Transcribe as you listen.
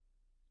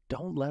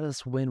don't let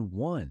us win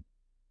one.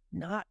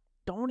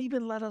 Don't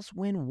even let us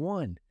win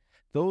one.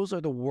 Those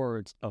are the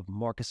words of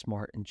Marcus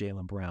Smart and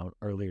Jaylen Brown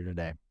earlier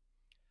today.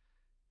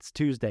 It's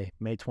Tuesday,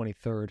 May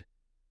 23rd,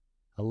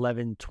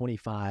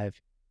 11:25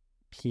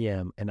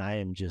 p.m., and I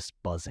am just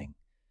buzzing.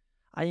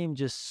 I am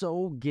just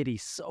so giddy,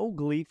 so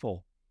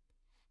gleeful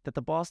that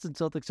the Boston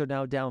Celtics are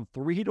now down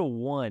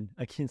 3-1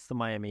 against the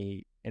Miami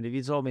Heat. And if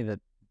you told me that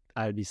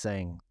I would be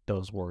saying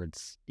those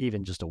words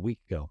even just a week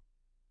ago,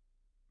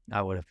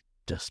 I would have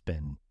just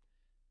been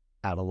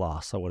at a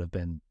loss. I would have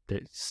been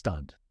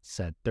stunned,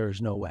 said,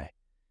 there's no way.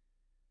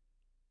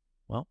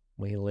 Well,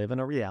 we live in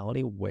a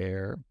reality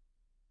where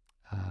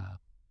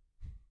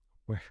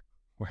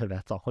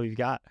that's all we've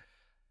got.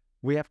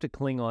 We have to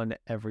cling on to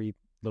every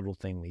little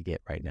thing we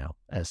get right now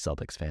as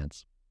Celtics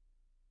fans.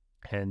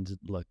 And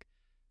look,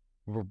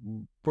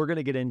 we're going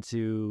to get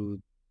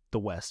into the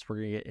West. We're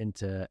going to get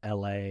into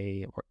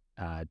LA,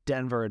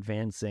 Denver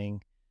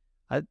advancing.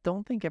 I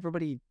don't think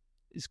everybody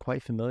is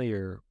quite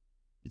familiar.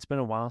 It's been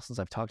a while since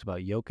I've talked about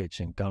Jokic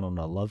and gone on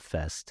a love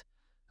fest.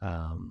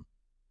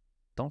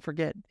 Don't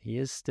forget, he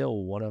is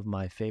still one of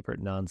my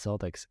favorite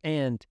non-Celtics.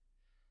 And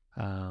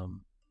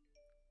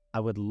I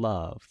would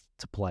love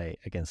to play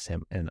against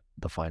him in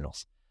the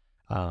finals.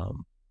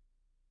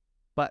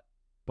 But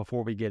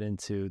before we get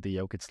into the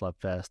Jokic love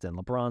fest and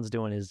LeBron's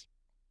doing his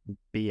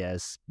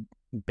BS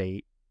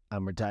bait,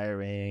 I'm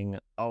retiring.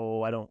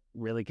 Oh, I don't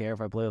really care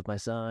if I play with my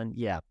son.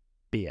 Yeah,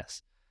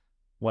 BS.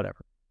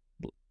 Whatever.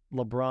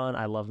 LeBron,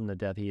 I love him to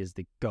death. He is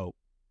the GOAT.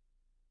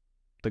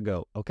 The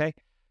GOAT, okay?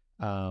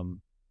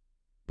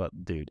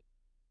 But dude,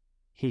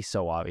 he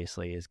so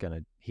obviously is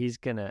he is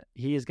gonna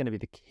be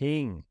the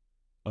king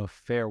of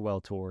farewell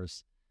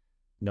tours.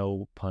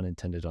 No pun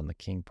intended on the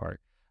king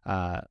part.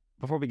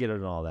 Before we get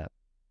into all that,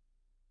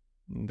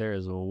 there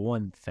is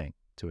one thing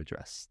to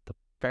address. The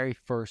very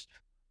first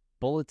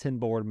bulletin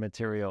board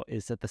material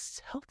is that the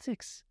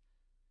Celtics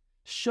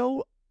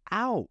showed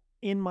out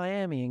in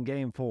Miami in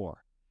Game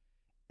 4.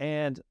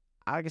 And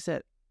like I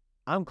said,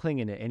 I'm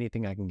clinging to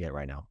anything I can get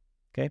right now,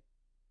 okay?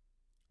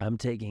 I'm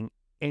taking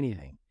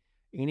anything,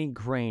 any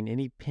grain,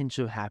 any pinch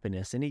of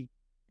happiness, any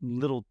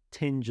little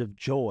tinge of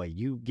joy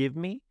you give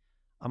me,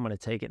 I'm going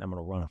to take it and I'm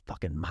going to run a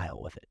fucking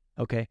mile with it,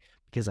 okay?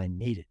 Because I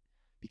need it.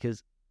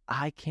 Because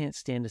I can't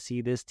stand to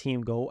see this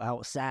team go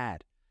out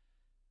sad.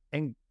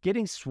 And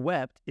getting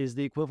swept is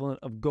the equivalent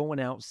of going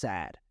out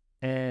sad.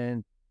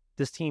 And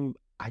this team,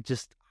 I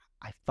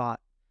thought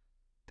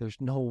there's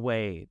no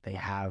way they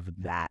have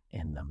that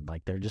in them.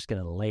 Like, they're just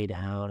going to lay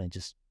down and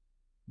just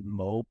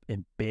mope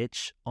and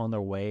bitch on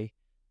their way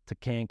to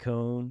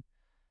Cancun.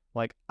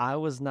 Like, I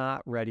was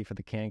not ready for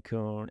the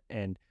Cancun,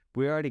 and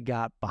we already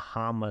got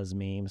Bahamas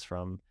memes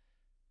from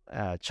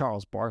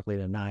Charles Barkley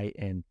tonight,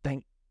 and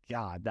thank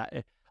God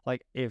that,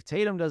 like, if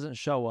Tatum doesn't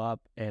show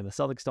up and the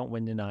Celtics don't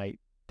win tonight,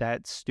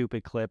 that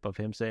stupid clip of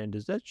him saying,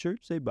 does that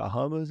shirt say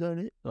Bahamas on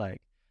it?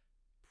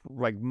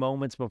 Like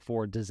moments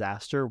before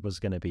disaster was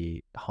going to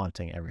be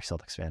haunting every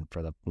Celtics fan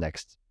for the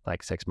next,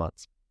 6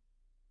 months.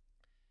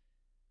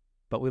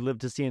 But we live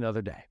to see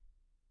another day.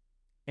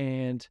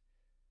 And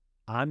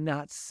I'm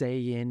not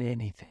saying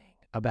anything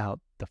about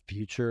the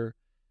future,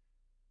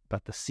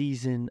 about the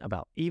season,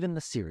 about even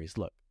the series.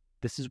 Look,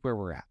 this is where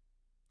we're at.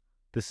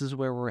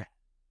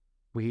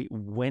 We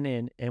went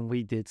in and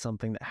we did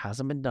something that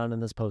hasn't been done in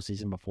this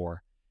postseason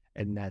before,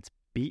 and that's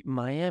beat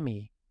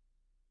Miami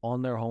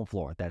on their home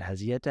floor. That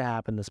has yet to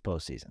happen this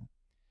postseason.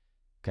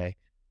 Okay?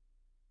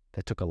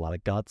 That took a lot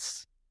of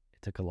guts.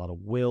 It took a lot of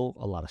will,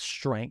 a lot of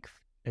strength.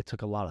 It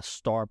took a lot of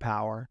star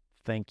power.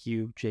 Thank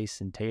you,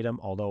 Jayson Tatum.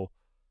 Although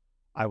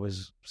I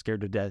was scared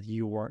to death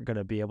you weren't going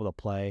to be able to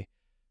play.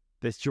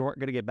 You weren't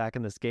going to get back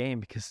in this game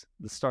because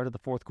the start of the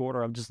fourth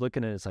quarter, I'm just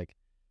looking at it, it's like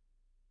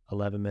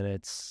 11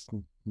 minutes,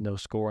 no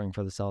scoring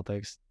for the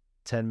Celtics.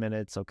 10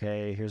 minutes,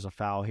 okay, here's a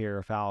foul here,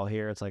 a foul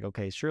here. It's like,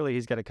 okay, surely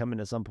he's got to come in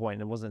at some point.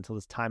 And it wasn't until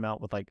this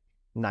timeout with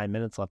 9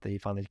 minutes left that he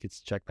finally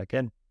gets to check back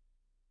in. As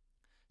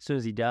soon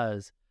as he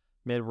does,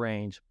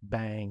 mid-range,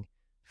 bang.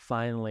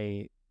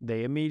 Finally,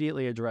 they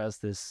immediately address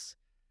this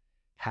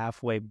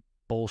halfway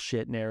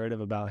bullshit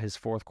narrative about his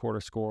fourth quarter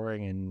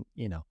scoring. And,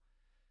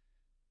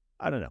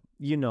 I don't know.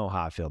 You know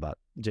how I feel about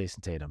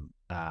Jayson Tatum.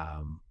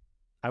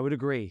 I would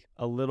agree.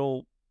 A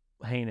little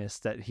heinous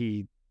that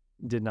he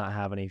did not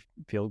have any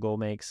field goal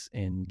makes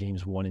in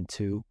games 1 and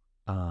 2.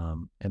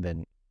 And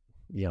then,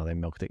 they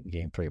milked it in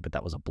game 3, but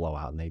that was a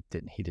blowout and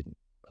he didn't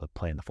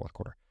play in the fourth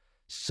quarter.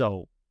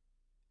 So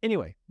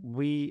anyway,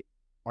 we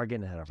are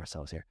getting ahead of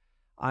ourselves here.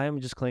 I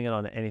am just clinging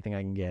on to anything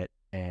I can get.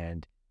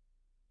 And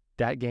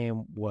that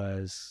game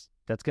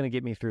that's going to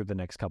get me through the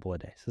next couple of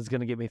days. It's going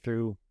to get me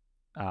through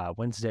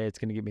Wednesday. It's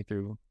going to get me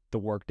through the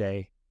work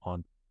day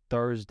on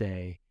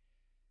Thursday.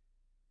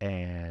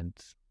 And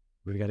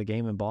we've got a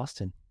game in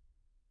Boston.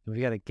 We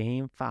got a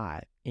game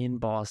 5 in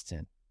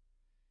Boston.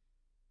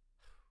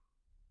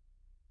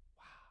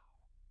 Wow.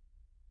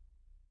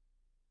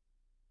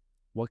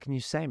 What can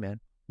you say, man?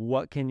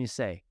 What can you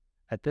say?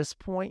 At this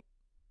point,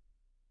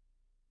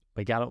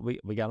 we gotta win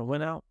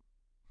out.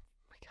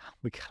 We gotta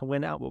We got to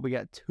win out, but we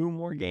got 2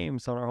 more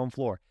games on our home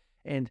floor.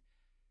 And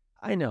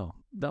I know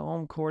the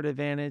home court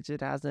advantage,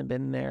 it hasn't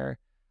been there.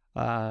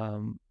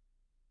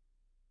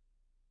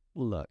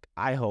 Look,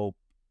 I hope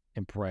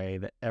and pray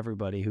that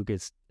everybody who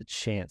gets a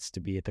chance to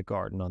be at the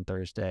Garden on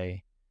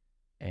Thursday,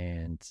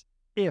 and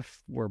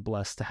if we're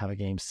blessed to have a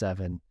Game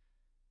 7,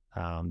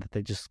 that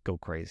they just go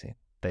crazy.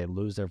 They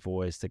lose their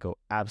voice. They go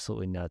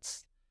absolutely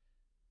nuts.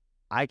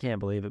 I can't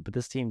believe it, but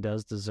this team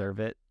does deserve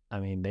it. I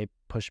mean, they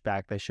push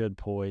back. They should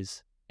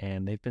poise,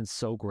 and they've been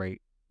so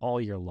great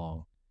all year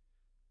long.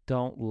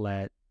 Don't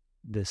let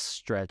this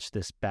stretch,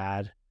 this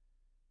bad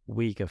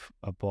week of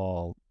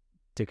ball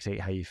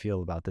dictate how you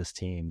feel about this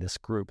team, this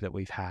group that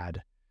we've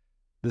had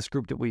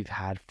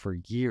for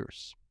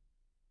years.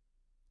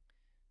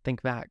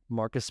 Think back,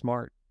 Marcus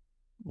Smart,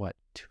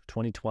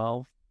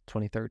 2012,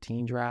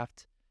 2013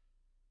 draft,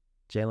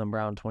 Jaylen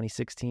Brown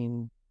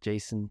 2016,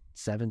 Jayson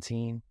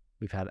 17.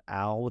 We've had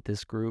Al with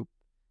this group.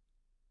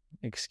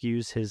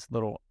 Excuse his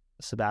little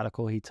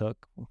sabbatical he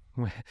took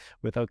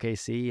with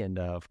OKC and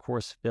of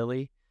course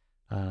Philly.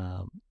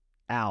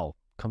 Al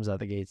comes out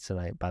the gates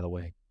tonight, by the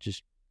way.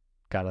 Just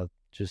gotta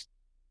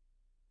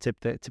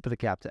tip of the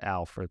cap to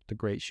Al for the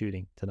great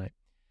shooting tonight.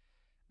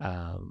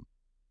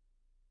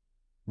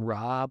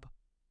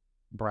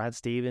 Brad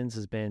Stevens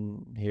has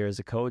been here as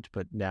a coach,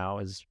 but now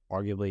is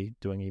arguably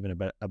doing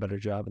even a better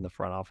job in the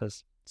front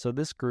office. So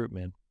this group,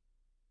 man,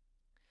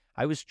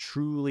 I was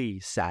truly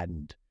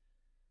saddened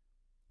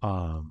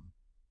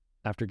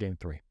after Game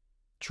 3.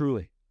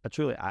 Truly,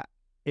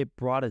 it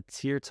brought a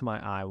tear to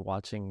my eye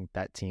watching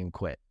that team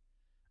quit.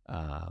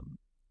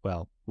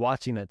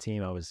 Watching that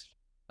team, I was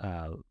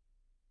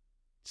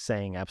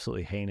saying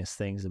absolutely heinous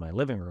things in my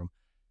living room,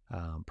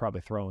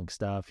 probably throwing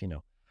stuff,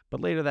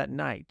 But later that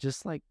night,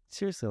 just like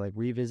seriously, like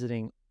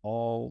revisiting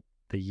all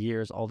the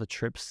years, all the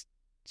trips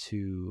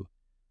to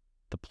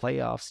the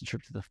playoffs, the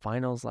trip to the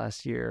finals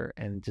last year,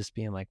 and just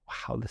being like,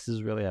 wow, this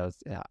is really,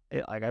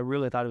 I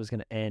really thought it was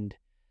going to end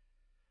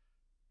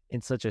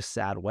in such a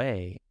sad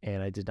way,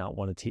 and I did not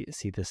want to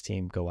see this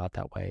team go out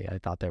that way. I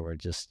thought they were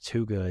just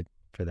too good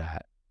for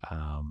that.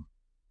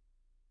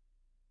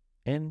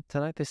 And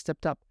tonight they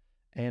stepped up,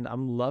 and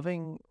I'm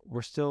loving,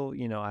 we're still,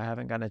 I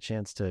haven't gotten a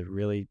chance to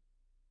really,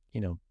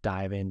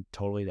 dive in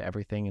totally to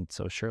everything. And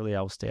so surely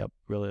I'll stay up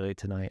really late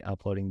tonight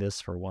uploading this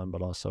for one,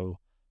 but also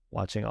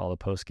watching all the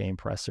post-game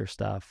presser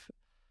stuff.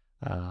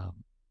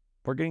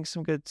 We're getting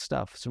some good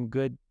stuff, some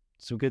good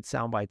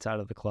sound bites out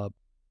of the club.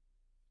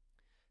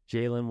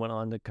 Jaylen went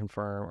on to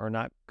confirm, or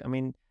not, I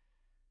mean,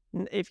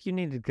 if you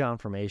needed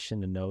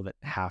confirmation to know that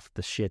half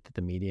the shit that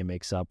the media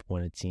makes up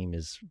when a team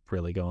is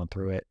really going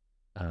through it,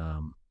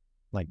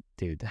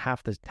 dude,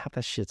 half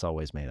the shit's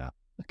always made up,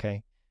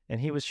 okay? And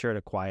he was sure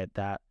to quiet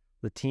that.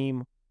 The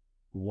team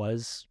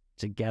was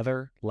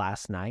together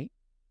last night,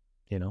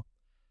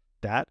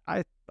 that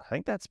I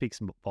think that speaks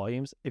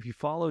volumes. If you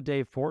follow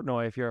Dave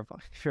Portnoy, if you're a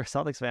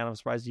Celtics fan, I'm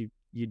surprised you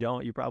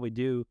don't. You probably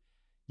do.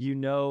 You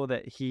know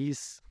that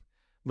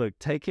look,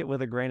 take it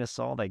with a grain of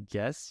salt, I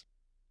guess.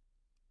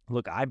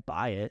 Look, I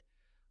buy it.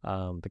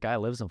 The guy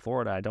lives in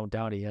Florida. I don't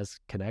doubt he has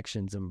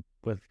connections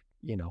with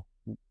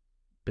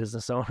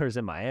business owners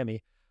in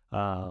Miami.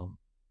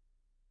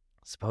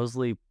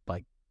 Supposedly,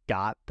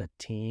 got the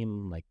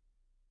team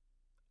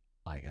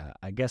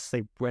I guess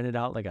they rented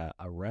out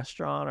a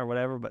restaurant or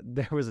whatever, but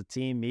there was a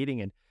team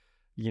meeting, and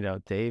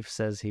Dave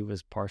says he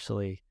was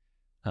partially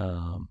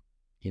took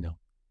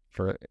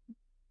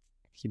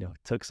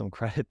some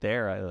credit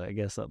there, I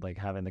guess,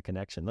 having the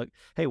connection. Look,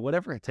 hey,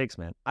 whatever it takes,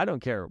 man. I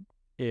don't care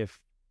I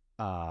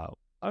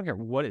don't care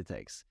what it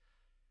takes.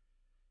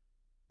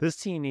 This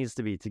team needs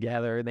to be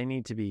together. They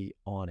need to be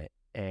on it.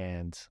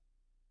 And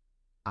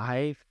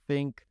I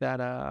think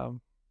that all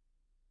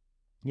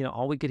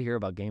we could hear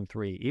about Game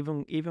 3,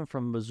 even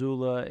from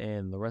Mazzulla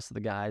and the rest of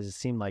the guys, it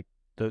seemed like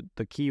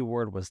the key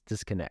word was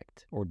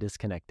disconnect or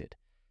disconnected.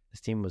 This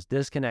team was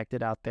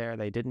disconnected out there.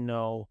 They didn't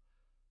know,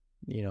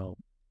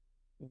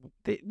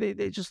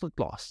 they just looked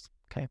lost,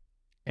 okay?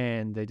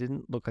 And they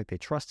didn't look like they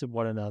trusted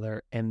one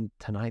another. And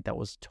tonight, that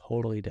was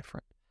totally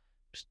different.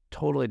 It was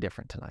totally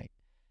different tonight.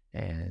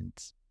 And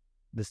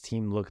this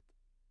team looked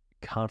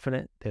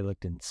confident. They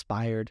looked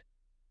inspired.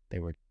 They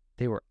were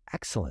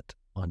excellent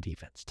on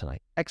defense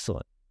tonight.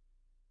 Excellent.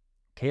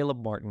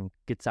 Caleb Martin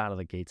gets out of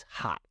the gates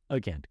hot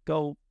again.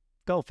 Go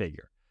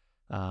figure.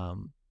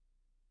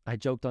 I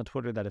joked on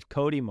Twitter that if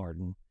Cody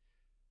Martin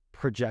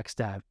projects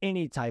to have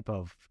any type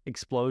of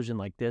explosion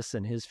like this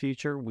in his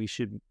future, we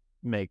should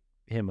make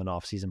him an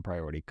off-season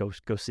priority. Go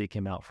seek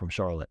him out from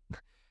Charlotte.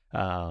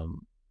 I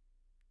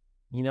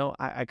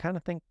kind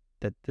of think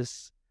that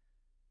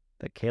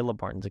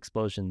Caleb Martin's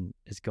explosion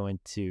is going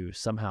to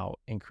somehow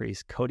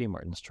increase Cody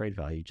Martin's trade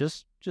value.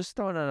 Just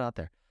throwing it out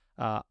there.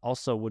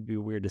 Also, would be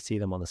weird to see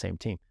them on the same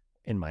team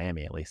in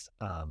Miami, at least.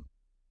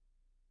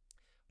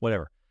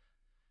 Whatever.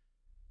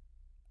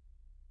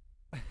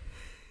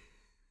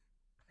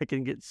 I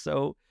can get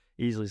so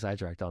easily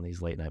sidetracked on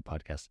these late night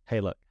podcasts.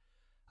 Hey, look,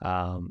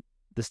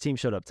 this team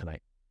showed up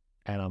tonight,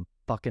 and I'm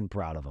fucking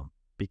proud of them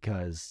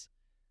because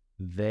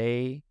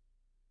they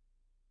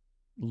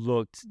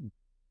looked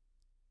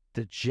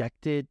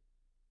dejected.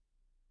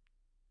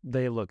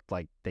 They looked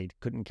like they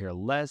couldn't care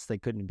less. They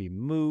couldn't be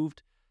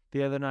moved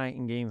the other night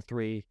in game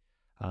 3.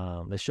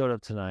 They showed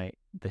up tonight.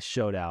 They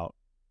showed out.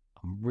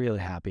 I'm really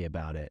happy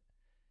about it.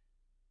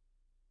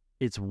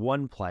 It's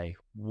one play,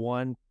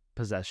 one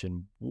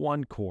possession,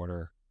 one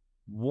quarter,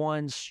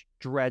 one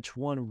stretch,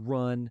 one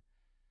run,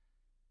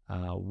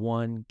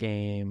 one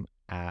game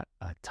at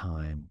a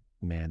time.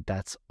 Man,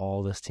 that's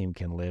all this team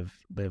can live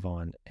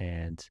on.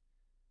 And,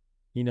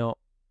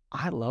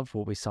 I loved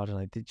what we saw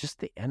tonight. Just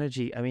the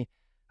energy. I mean,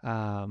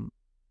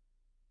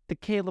 the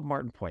Caleb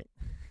Martin point.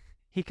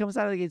 He comes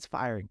out of the gates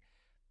firing.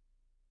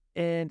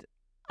 And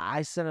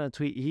I sent a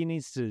tweet. We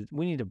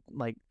need to,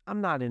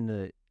 I'm not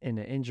into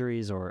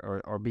injuries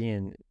or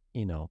being,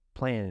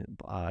 playing,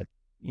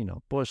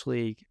 Bush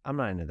League. I'm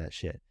not into that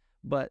shit.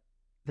 But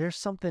there's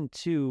something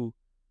to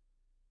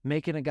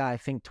making a guy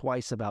think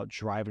twice about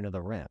driving to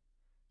the rim,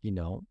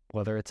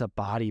 whether it's a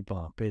body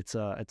bump, it's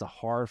a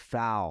hard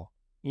foul,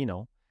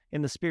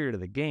 in the spirit of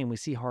the game, we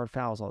see hard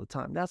fouls all the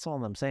time. That's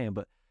all I'm saying.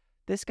 But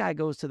this guy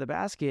goes to the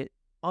basket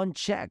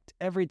unchecked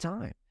every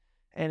time.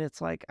 And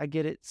it's like, I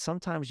get it.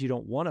 Sometimes you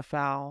don't want to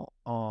foul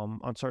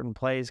on certain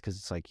plays because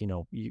it's like,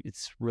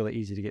 it's really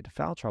easy to get to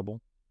foul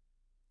trouble.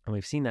 And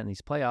we've seen that in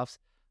these playoffs.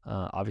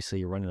 Obviously,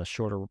 you're running a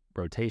shorter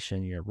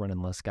rotation. You're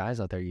running less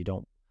guys out there. You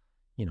don't,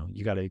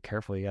 you got to be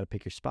careful. You got to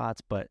pick your spots.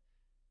 But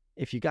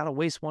if you got to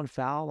waste one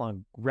foul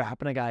on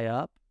wrapping a guy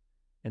up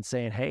and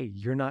saying, hey,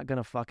 you're not going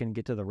to fucking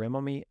get to the rim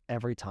on me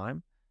every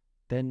time,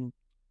 then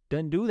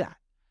do that.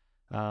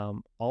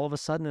 All of a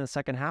sudden in the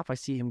second half, I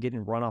see him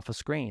getting run off of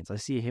screens. I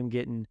see him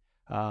getting,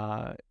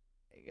 I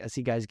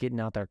see guys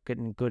getting out there,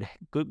 getting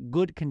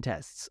good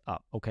contests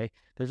up. Okay.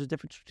 There's a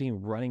difference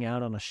between running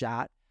out on a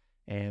shot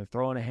and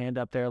throwing a hand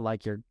up there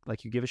like you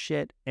give a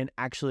shit and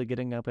actually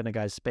getting up in a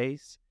guy's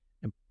space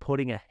and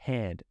putting a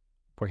hand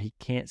where he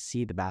can't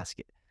see the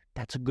basket.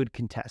 That's a good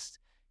contest.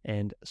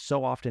 And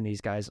so often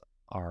these guys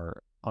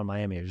are on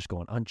Miami are just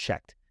going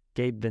unchecked.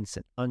 Gabe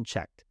Vincent,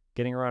 unchecked.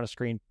 Getting around a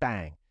screen,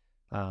 bang.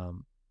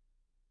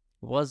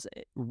 Was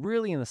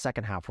really in the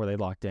second half where they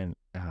locked in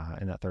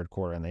that third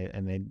quarter and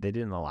they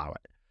didn't allow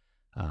it.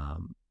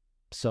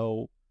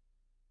 So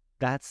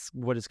that's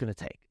what it's going to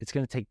take. It's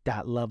going to take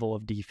that level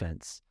of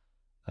defense,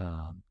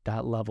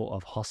 that level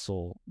of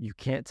hustle. You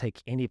can't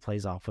take any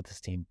plays off with this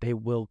team. They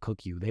will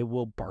cook you. They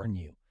will burn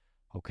you.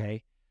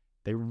 Okay?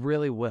 They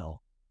really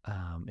will.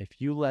 If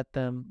you let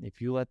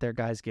their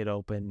guys get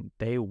open,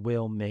 they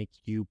will make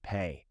you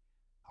pay.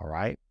 All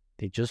right?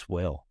 They just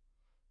will.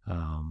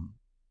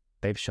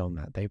 They've shown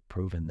that. They've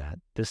proven that.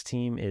 This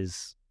team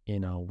is,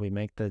 we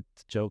make the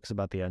jokes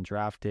about the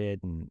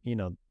undrafted and,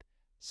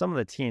 some of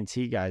the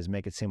TNT guys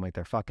make it seem like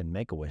they're fucking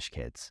Make-A-Wish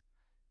kids.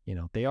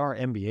 They are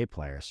NBA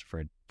players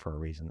for a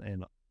reason.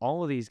 And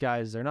all of these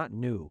guys, they're not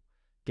new.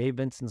 Gabe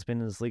Vincent's been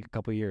in this league a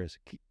couple of years.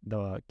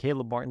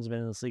 Caleb Martin's been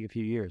in this league a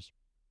few years.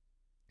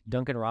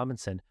 Duncan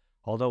Robinson,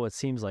 although it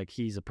seems like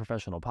he's a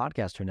professional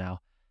podcaster now,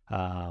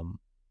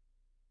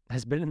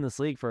 has been in this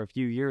league for a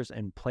few years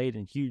and played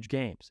in huge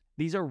games.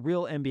 These are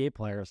real NBA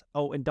players.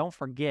 Oh, and don't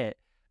forget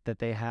that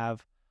they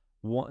have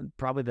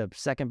probably the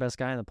second best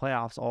guy in the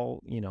playoffs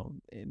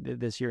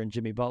this year in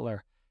Jimmy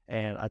Butler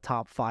and a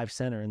top 5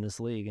 center in this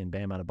league in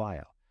Bam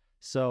Adebayo.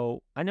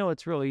 So I know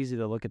it's real easy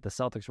to look at the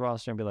Celtics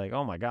roster and be like,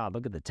 oh my God,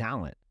 look at the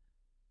talent.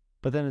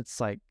 But then it's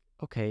like,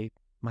 okay,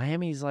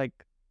 Miami's like,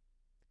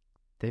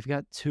 they've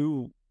got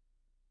 2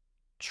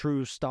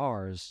 true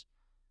stars.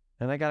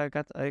 And they got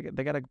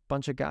a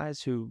bunch of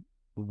guys who,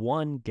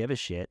 1, give a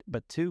shit,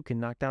 but 2, can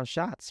knock down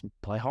shots,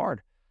 play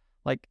hard.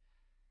 Like,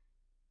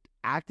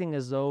 acting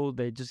as though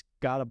they just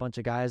got a bunch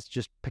of guys,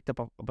 just picked up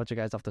a bunch of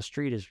guys off the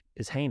street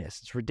is heinous.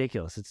 It's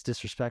ridiculous. It's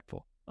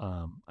disrespectful.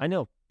 I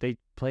know they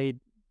played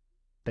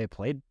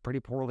pretty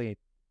poorly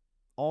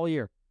all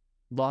year.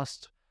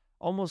 Lost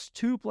almost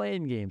 2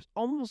 play-in games.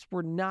 Almost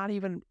were not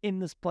even in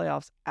this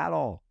playoffs at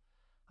all.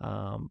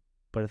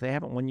 But if they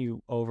haven't won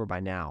you over by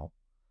now,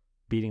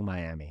 beating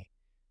Miami,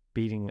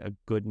 beating a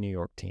good New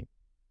York team,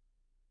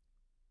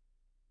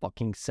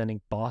 fucking sending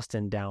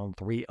Boston down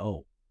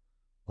 3-0.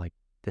 Like,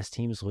 this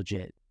team's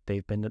legit.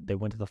 They went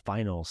to the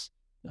finals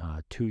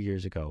 2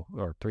 years ago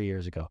or 3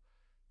 years ago.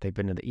 They've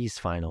been to the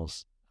East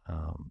Finals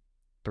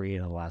 3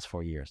 of the last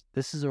 4 years.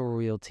 This is a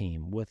real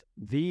team with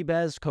the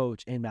best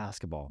coach in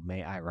basketball,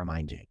 may I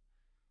remind you.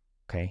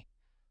 Okay?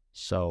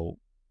 So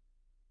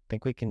I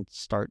think we can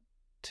start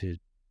to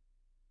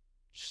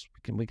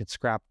we can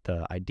scrap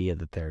the idea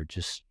that they're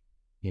just,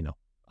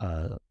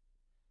 I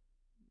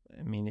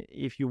mean,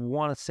 if you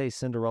want to say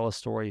Cinderella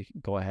story,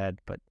 go ahead,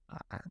 but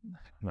I don't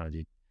know,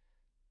 dude.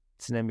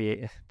 It's an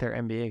NBA. They're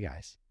NBA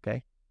guys,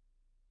 okay?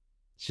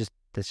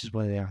 That's just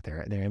what they are.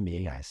 They're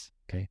NBA guys,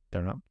 okay?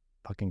 They're not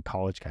fucking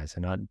college guys.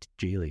 They're not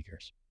G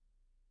leaguers.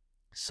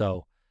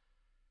 So,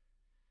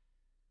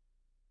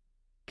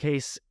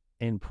 case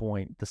in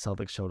point, the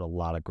Celtics showed a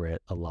lot of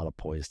grit, a lot of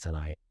poise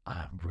tonight.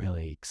 I'm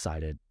really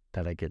excited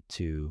that I get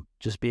to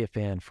just be a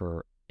fan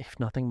for if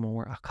nothing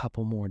more, a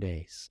couple more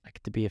days. I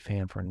get to be a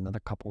fan for another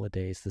couple of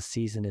days. The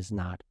season is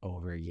not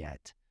over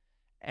yet.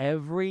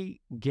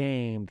 Every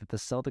game that the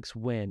Celtics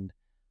win,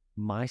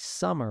 my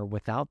summer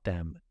without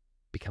them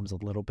becomes a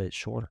little bit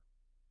shorter.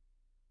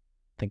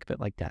 Think of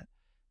it like that.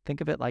 Think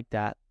of it like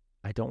that.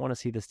 I don't want to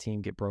see this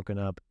team get broken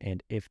up.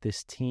 And if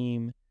this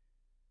team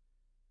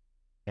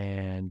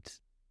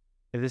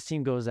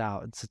goes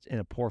out in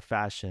a poor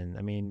fashion,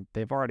 I mean,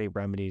 they've already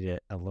remedied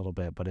it a little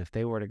bit, but if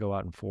they were to go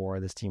out in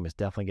 4, this team is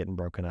definitely getting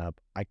broken up.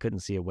 I couldn't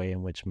see a way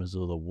in which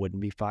Mazzulla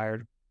wouldn't be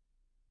fired.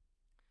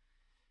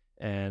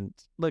 And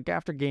look,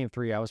 after game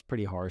 3, I was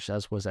pretty harsh,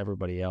 as was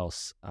everybody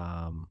else.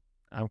 I'm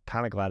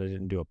kind of glad I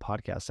didn't do a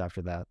podcast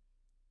after that.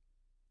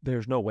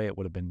 There's no way it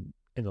would have been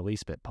in the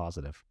least bit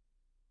positive.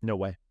 No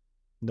way.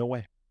 No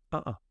way.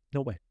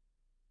 No way.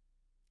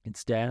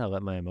 Instead, I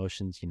let my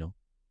emotions,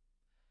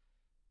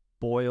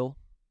 boil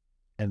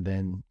and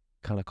then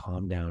kind of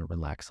calm down and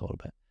relax a little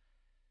bit.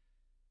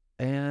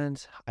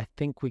 And I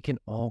think we can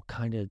all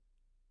kind of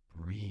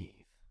breathe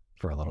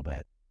for a little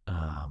bit.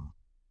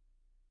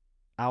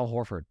 Al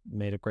Horford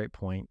made a great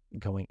point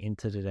going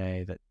into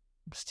today that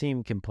this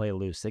team can play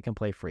loose. They can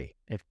play free.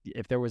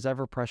 If there was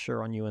ever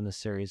pressure on you in the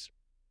series,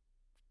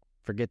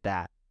 forget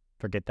that.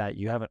 Forget that.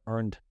 You haven't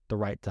earned the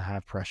right to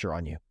have pressure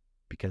on you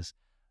because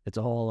it's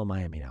all in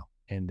Miami now.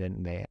 And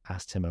then they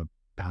asked him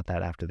about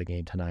that after the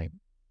game tonight.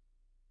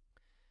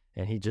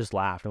 And he just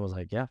laughed and was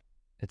like, yeah,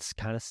 it's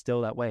kind of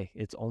still that way.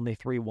 It's only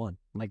 3-1.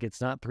 Like, it's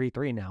not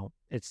 3-3 now.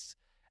 It's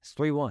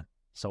 3-1.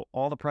 So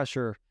all the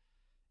pressure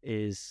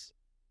is,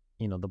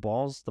 the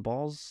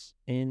balls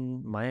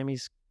in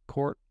Miami's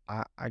court.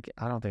 I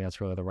don't think that's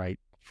really the right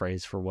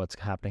phrase for what's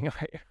happening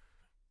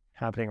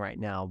right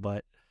now.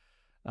 But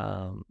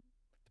the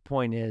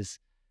point is,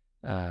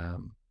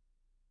 it's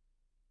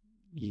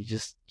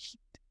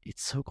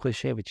so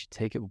cliche, but you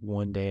take it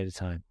one day at a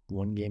time,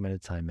 one game at a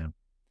time, man.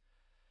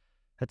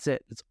 That's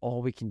it. That's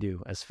all we can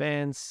do as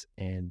fans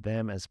and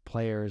them as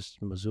players,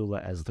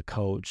 Mazzulla as the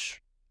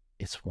coach.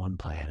 It's one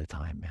play at a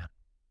time, man.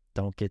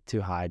 Don't get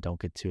too high. Don't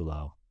get too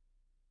low.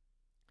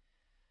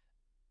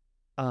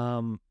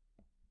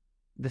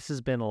 This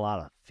has been a lot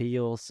of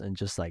feels and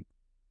just like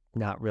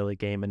not really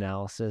game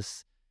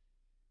analysis.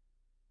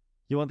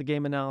 You want the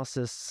game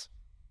analysis?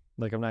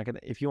 Like, I'm not going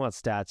to, if you want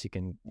stats, you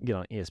can get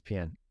on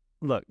ESPN.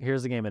 Look,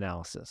 here's the game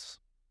analysis.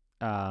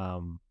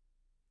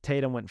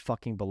 Tatum went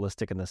fucking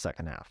ballistic in the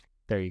second half.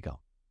 There you go.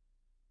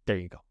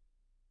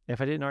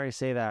 If I didn't already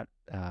say that,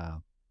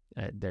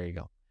 there you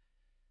go.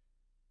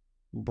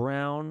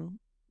 Brown,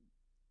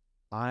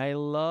 I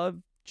love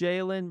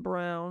Jaylen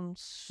Brown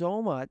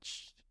so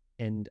much,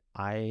 and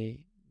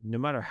no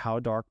matter how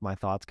dark my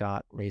thoughts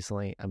got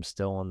recently, I'm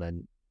still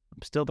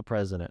the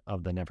president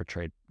of the Never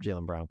Trade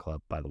Jaylen Brown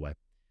Club, by the way.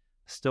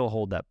 Still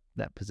hold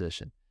that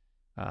position.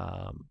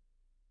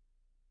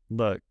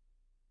 Look,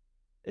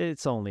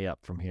 it's only up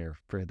from here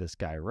for this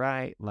guy,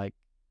 right?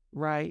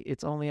 Right?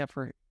 It's only up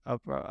from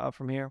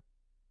here.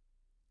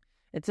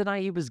 And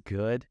tonight he was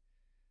good.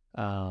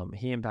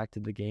 He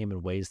impacted the game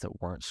in ways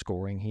that weren't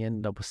scoring. He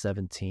ended up with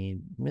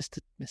 17. Missed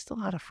a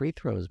lot of free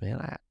throws,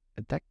 man.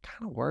 That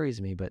kind of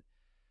worries me, but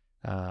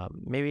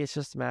maybe it's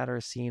just a matter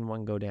of seeing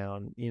one go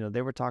down.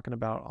 They were talking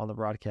about on the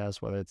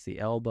broadcast whether it's the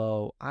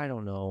elbow. I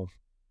don't know.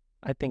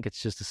 I think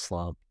it's just a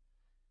slump.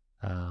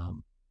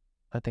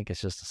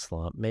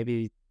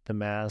 Maybe the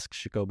mask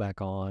should go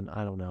back on.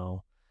 I don't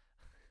know.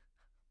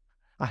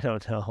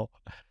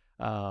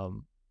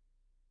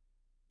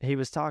 He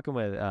was talking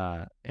with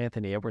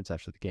Anthony Edwards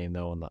after the game,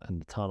 though, in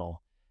the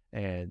tunnel,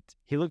 and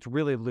he looked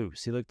really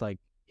loose. He looked like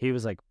he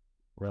was like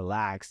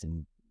relaxed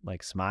and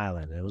like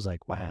smiling. And it was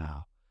like,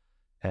 wow.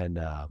 And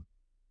I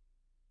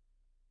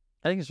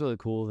think it's really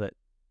cool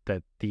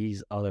that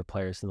these other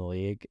players in the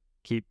league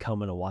keep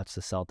coming to watch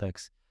the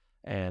Celtics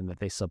and that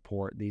they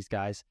support these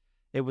guys.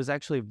 It was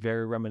actually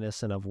very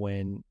reminiscent of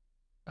when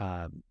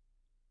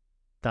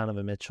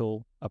Donovan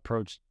Mitchell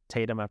approached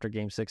Tatum after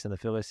Game 6 in the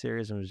Philly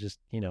series, and it was just,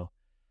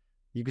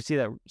 you could see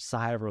that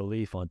sigh of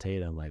relief on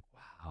Tatum, like,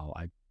 wow,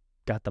 I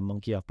got the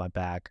monkey off my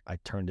back. I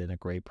turned in a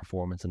great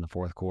performance in the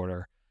fourth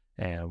quarter,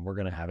 and we're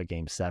going to have a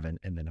Game 7.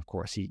 And then, of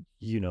course,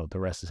 the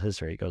rest is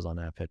history. He goes on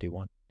to have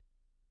 51.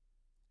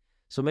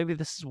 So maybe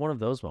this is one of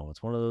those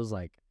moments, one of those,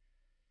 like,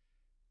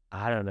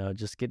 I don't know,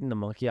 just getting the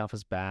monkey off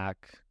his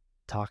back,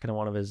 talking to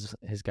one of his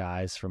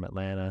guys from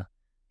Atlanta,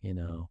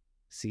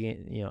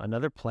 seeing,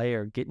 another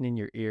player getting in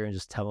your ear and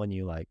just telling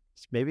you, like,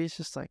 maybe it's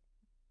just like,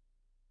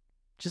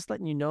 just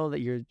letting you know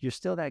that you're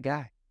still that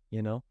guy,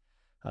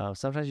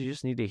 sometimes you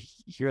just need to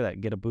hear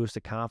that, get a boost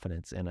of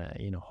confidence. And,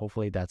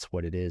 hopefully that's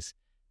what it is.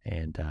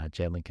 And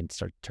Jaylen can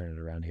start to turn it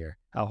around here.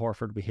 Al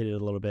Horford, we hit it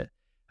a little bit,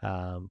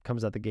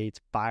 comes out the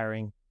gates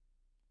firing.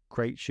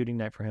 Great shooting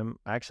night for him.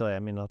 Actually, I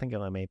think he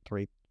only made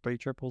three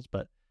triples,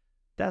 but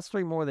that's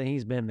 3 more than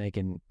he's been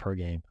making per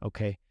game.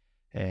 Okay.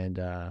 And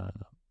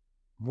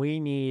we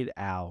need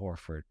Al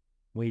Horford.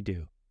 We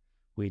do.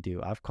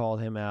 I've called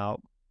him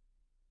out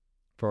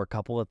for a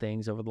couple of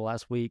things over the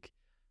last week,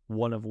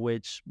 one of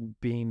which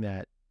being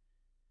that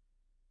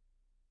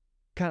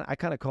I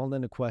kind of called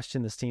into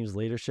question this team's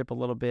leadership a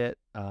little bit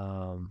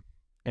in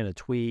a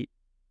tweet,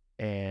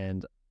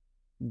 and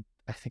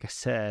I think I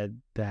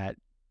said that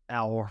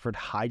Al Horford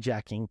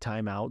hijacking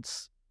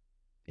timeouts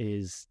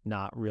is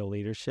not real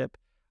leadership.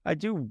 I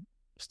do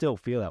still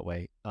feel that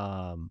way.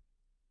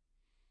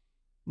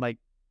 Like,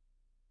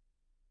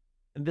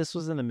 this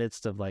was in the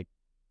midst of, like,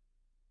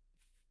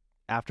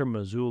 after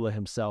Mazzulla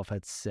himself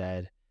had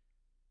said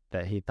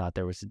that he thought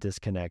there was a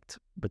disconnect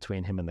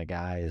between him and the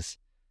guys.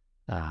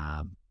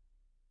 That's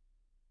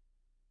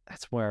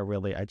where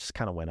I just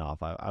kind of went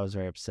off. I was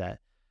very upset,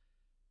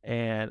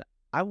 and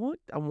I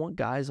want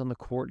guys on the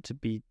court to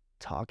be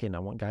talking. I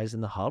want guys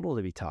in the huddle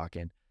to be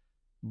talking.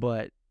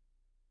 But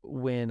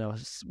when a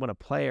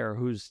player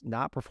who's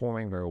not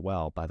performing very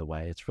well, by the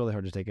way, it's really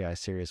hard to take a guy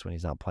serious when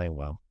he's not playing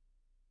well.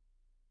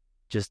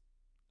 Just,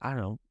 I don't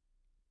know,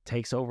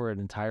 takes over an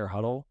entire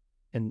huddle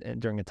and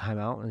during a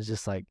timeout and is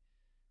just like,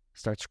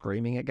 start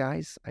screaming at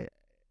guys.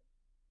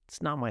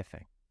 It's not my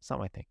thing. It's not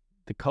my thing.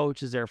 The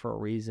coach is there for a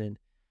reason.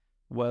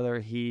 Whether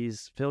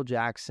he's Phil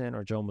Jackson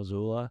or Joe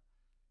Mazzulla,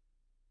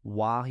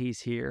 while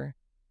he's here,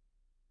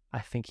 I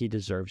think he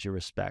deserves your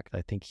respect.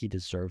 I think he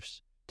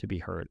deserves to be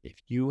heard. If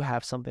you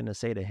have something to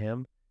say to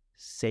him,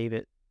 save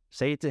it.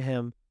 Say it to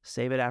him.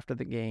 Save it after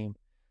the game,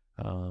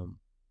 or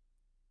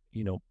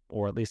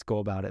at least go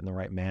about it in the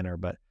right manner.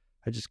 But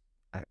I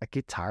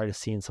get tired of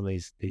seeing some of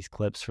these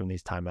clips from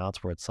these timeouts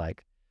where it's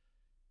like,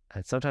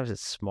 and sometimes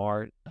it's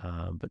smart,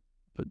 but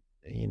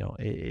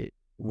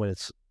when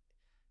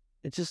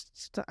I just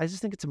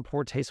think it's in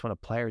poor taste when a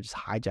player just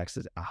hijacks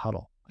a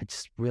huddle. I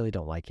just really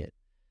don't like it.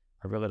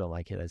 I really don't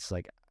like it. It's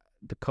like,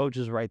 the coach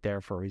is right there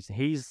for a reason.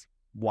 He's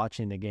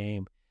watching the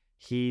game.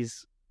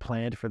 He's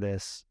planned for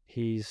this.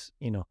 He's,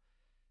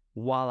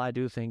 while I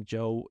do think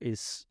Joe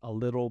is a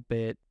little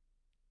bit,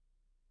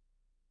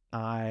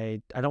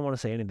 I don't want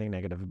to say anything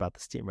negative about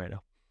this team right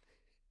now,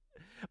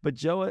 but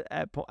Joe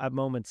at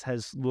moments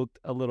has looked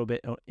a little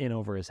bit in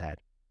over his head.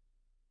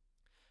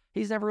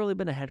 He's never really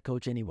been a head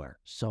coach anywhere.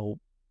 So,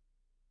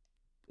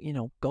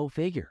 go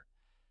figure.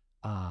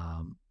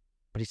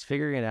 But he's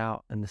figuring it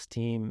out, and this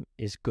team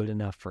is good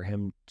enough for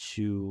him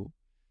to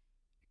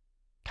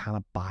kind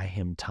of buy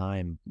him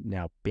time.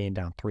 Now, being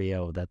down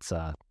 3-0, that's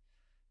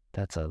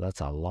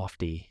a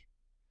lofty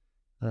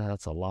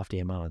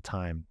amount of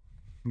time.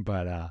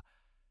 But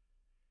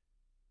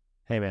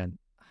hey, man,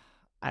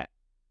 I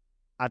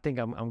think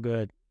I'm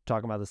good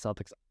talking about the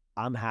Celtics.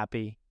 I'm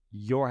happy.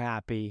 You're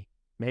happy.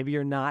 Maybe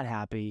you're not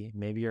happy.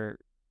 Maybe your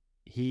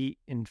Heat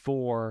in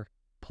 4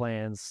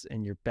 plans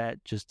and your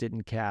bet just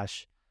didn't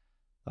cash.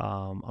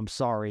 I'm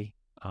sorry.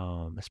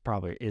 This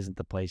probably isn't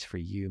the place for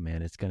you,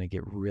 man. It's going to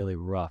get really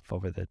rough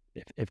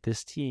if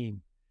this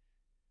team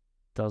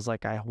does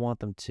like I want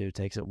them to,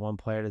 takes it one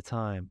player at a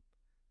time.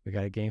 We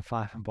got a game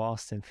 5 in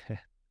Boston.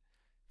 If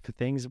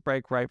things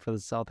break right for the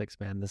Celtics,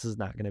 man, this is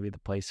not going to be the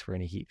place for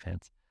any Heat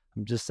fans.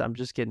 I'm just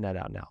getting that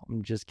out now.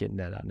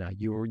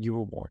 You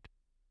were warned.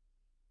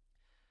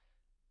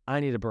 I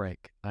need a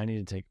break. I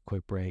need to take a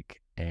quick break,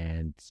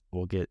 and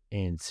we'll get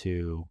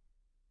into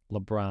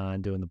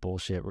LeBron doing the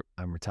bullshit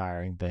I'm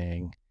retiring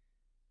thing,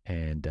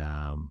 and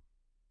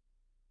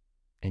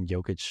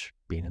Jokic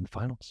being in the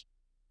finals.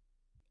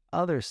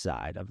 Other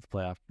side of the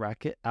playoff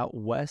bracket out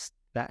west,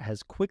 that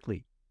has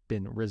quickly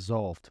been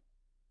resolved.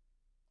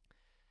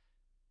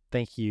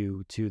 Thank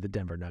you to the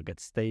Denver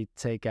Nuggets. They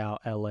take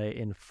out LA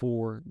in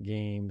 4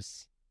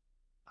 games.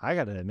 I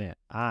gotta admit,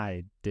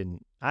 I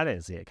didn't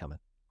see it coming.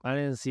 I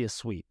didn't see a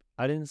sweep.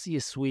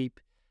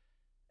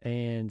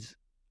 And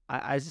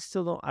I just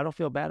still don't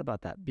feel bad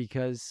about that,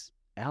 because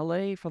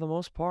LA, for the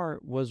most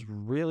part, was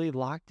really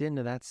locked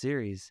into that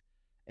series.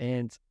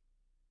 And,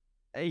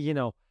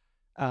 Brian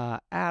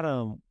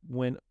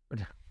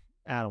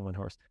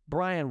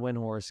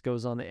Windhorst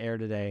goes on the air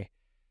today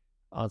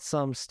on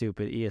some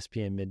stupid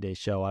ESPN midday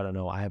show. I don't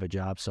know. I have a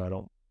job, so I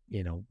don't,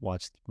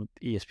 watch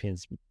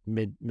ESPN's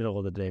middle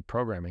of the day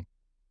programming.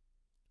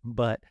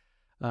 But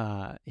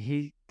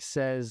he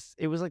says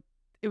it was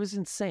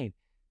insane.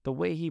 The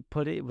way he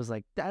put it, it was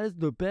like, that is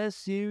the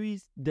best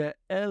series that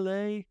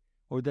LA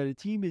or that a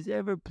team has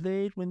ever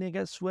played when they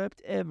got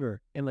swept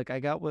ever. And I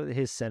got what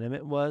his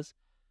sentiment was,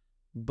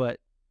 but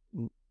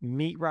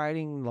meat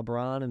riding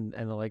LeBron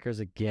and the Lakers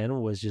again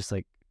was just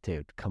like,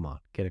 dude, come on,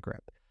 get a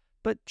grip.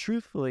 But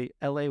truthfully,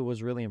 LA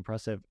was really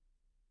impressive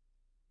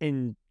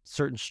in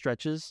certain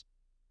stretches.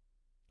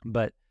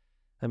 But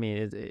I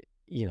mean,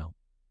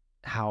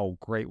 how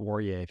great were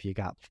you if you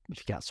got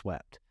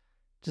swept?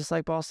 Just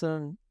like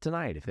Boston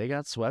tonight. If they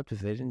got swept, if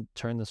they didn't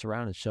turn this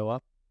around and show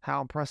up,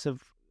 how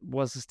impressive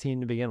was this team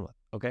to begin with?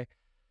 Okay.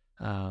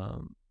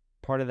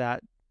 Part of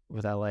that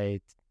with LA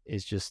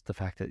is just the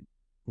fact that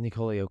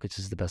Nikola Jokic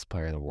is the best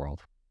player in the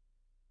world.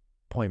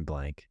 Point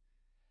blank.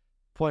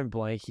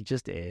 He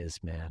just is,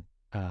 man.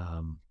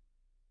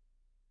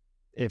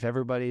 If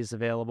everybody's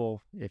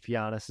available, if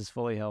Giannis is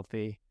fully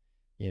healthy,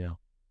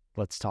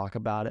 let's talk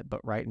about it. But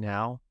right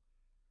now,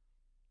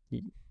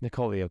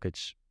 Nikola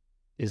Jokic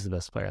is the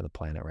best player on the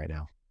planet right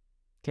now.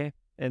 Okay,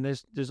 and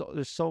there's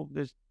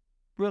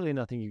really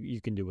nothing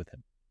you can do with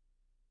him.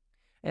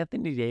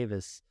 Anthony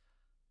Davis,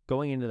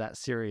 going into that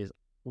series,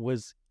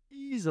 was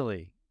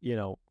easily,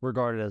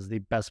 regarded as the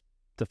best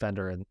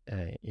defender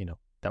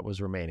that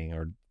was remaining,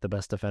 or the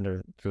best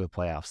defender through the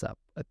playoffs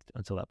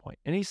until that point.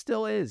 And he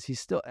still is. He's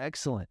still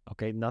excellent.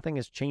 Okay, nothing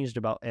has changed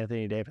about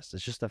Anthony Davis.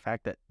 It's just the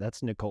fact that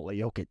that's Nikola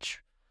Jokic.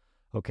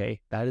 Okay,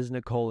 that is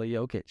Nikola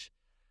Jokic.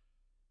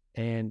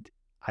 And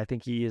I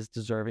think he is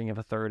deserving of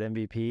a third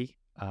MVP.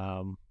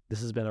 This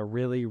has been a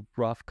really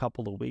rough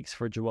couple of weeks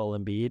for Joel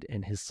Embiid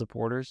and his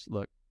supporters.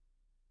 Look,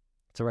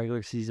 it's a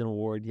regular season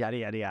award, yada,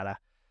 yada,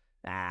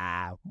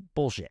 yada.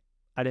 Bullshit.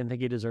 I didn't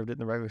think he deserved it in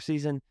the regular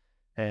season.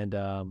 And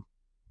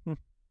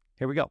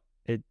here we go.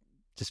 It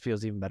just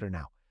feels even better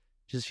now.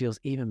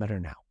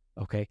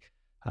 Okay.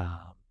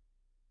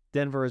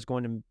 Denver is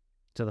going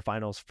to the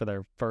finals for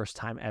their first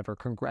time ever.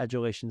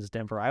 Congratulations,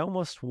 Denver. I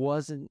almost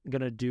wasn't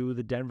going to do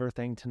the Denver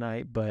thing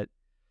tonight, but,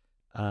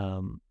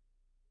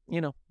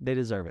 they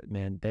deserve it,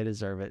 man. They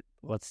deserve it.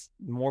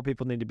 More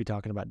people need to be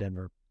talking about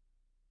Denver.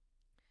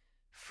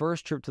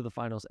 First trip to the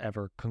finals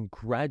ever.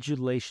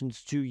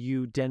 Congratulations to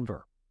you,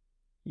 Denver.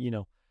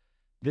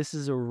 This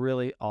is a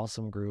really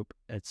awesome group.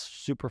 It's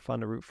super fun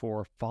to root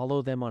for.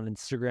 Follow them on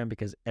Instagram,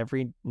 because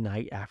every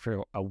night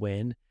after a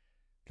win,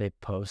 they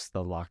post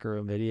the locker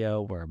room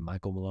video where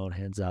Michael Malone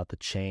hands out the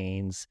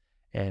chains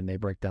and they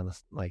break down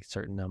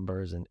certain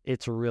numbers. And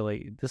it's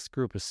really, this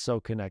group is so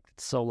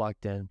connected, so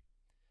locked in.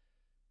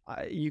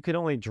 You could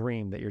only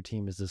dream that your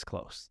team is this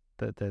close,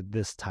 that they're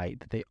this tight,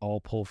 that they all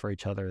pull for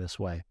each other this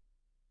way.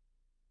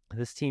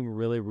 This team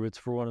really roots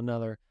for one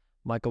another.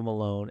 Michael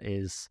Malone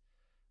is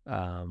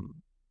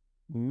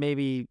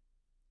maybe,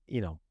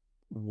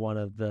 one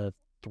of the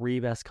 3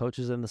 best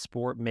coaches in the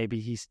sport. Maybe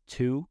he's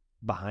 2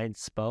 behind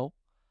Spo.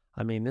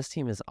 I mean, this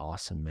team is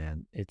awesome,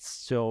 man. It's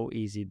so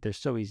easy. They're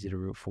so easy to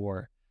root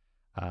for.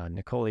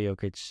 Nikola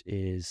Jokic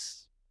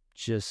is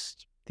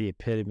just the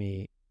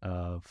epitome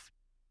of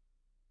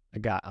a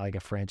guy, like a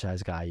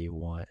franchise guy you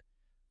want.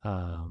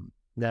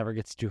 Never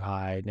gets too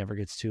high, never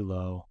gets too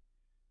low.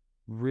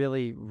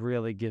 Really,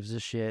 really gives a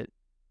shit.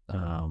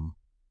 I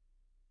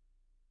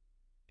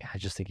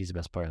just think he's the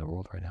best player in the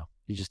world right now.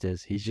 He just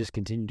is. He's just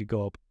continued to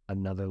go up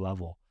another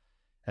level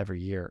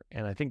every year.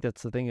 And I think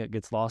that's the thing that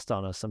gets lost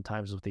on us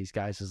sometimes with these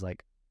guys, is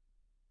like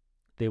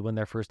they win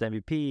their first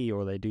MVP,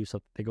 or they do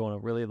something, they go on a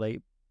really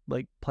late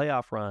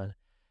playoff run,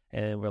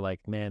 and we're like,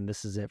 man,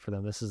 this is it for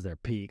them. This is their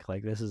peak.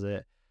 This is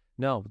it.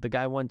 No, the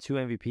guy won 2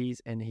 MVPs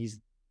and he's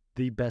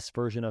the best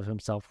version of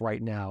himself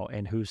right now.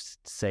 And who's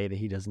to say that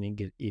he doesn't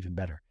get even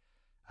better?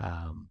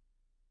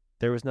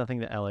 There was nothing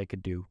that LA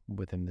could do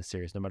with him this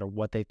series, no matter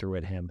what they threw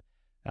at him.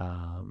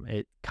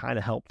 It kind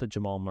of helped that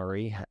Jamal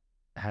Murray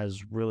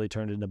has really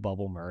turned into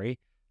Bubble Murray.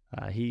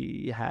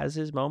 He has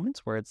his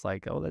moments where it's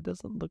like, oh, that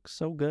doesn't look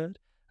so good.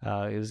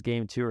 It was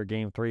game 2 or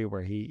game 3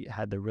 where he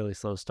had the really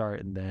slow start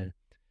and then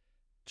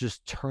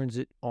just turns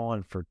it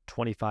on for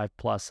 25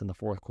 plus in the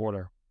fourth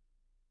quarter.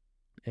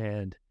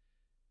 And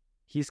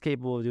he's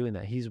capable of doing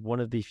that. He's one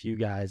of the few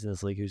guys in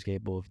this league who's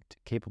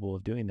capable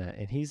of doing that.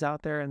 And he's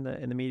out there in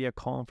the media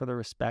calling for the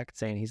respect,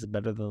 saying he's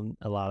better than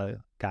a lot of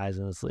guys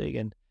in this league.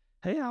 And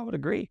hey, I would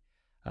agree.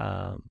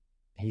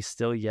 He's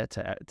still yet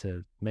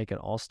to make an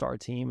all-star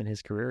team in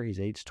his career. He's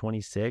age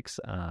 26.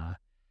 A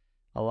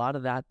lot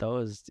of that though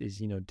is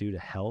due to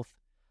health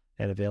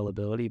and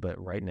availability.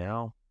 But right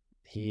now,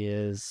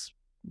 he's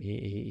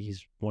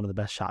one of the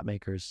best shot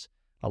makers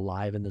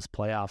alive in this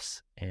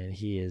playoffs, and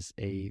he is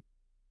a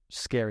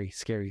scary,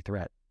 scary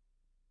threat.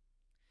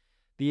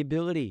 The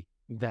ability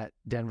that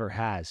Denver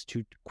has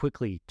to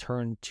quickly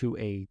turn to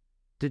the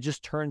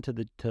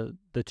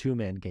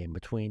 2-man game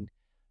between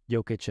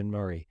Jokic and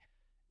Murray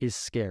is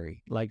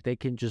scary. They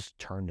can just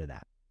turn to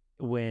that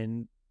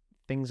when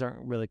things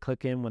aren't really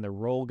clicking, when the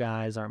role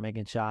guys aren't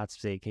making shots.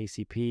 Say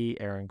KCP,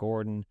 Aaron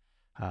Gordon.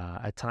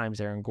 At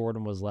times, Aaron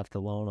Gordon was left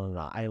alone on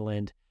an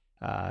island.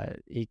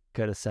 He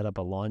could have set up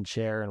a lawn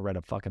chair and read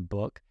a fucking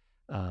book.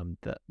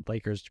 The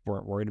Lakers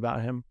weren't worried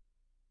about him.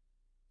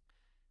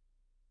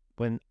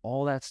 When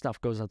all that stuff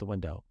goes out the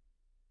window,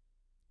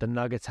 the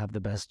Nuggets have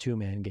the best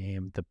 2-man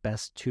game, the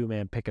best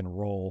 2-man pick and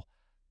roll.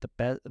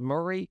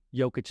 Murray,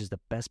 Jokic is the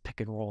best pick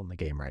and roll in the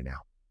game right now.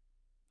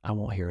 I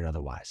won't hear it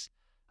otherwise.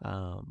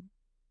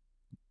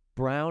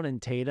 Brown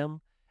and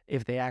Tatum,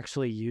 if they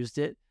actually used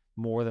it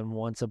more than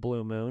once a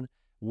blue moon,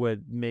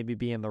 would maybe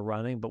be in the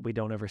running, but we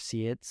don't ever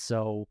see it.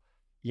 So,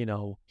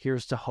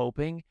 here's to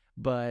hoping.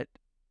 But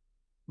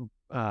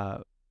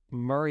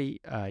Murray,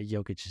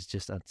 Jokic is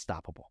just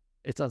unstoppable.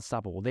 It's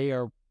unstoppable. They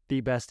are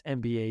the best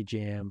NBA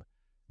Jam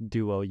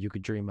duo you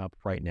could dream up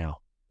right now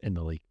in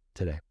the league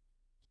today.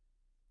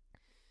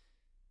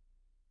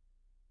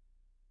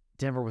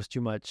 Denver was too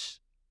much.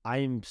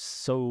 I'm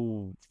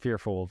so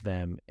fearful of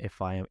them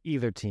if I am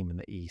either team in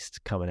the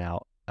East coming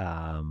out.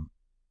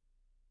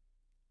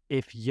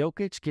 If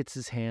Jokic gets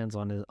his hands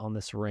on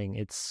this ring,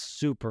 it's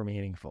super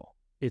meaningful.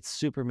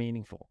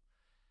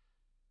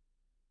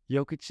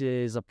 Jokic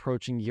is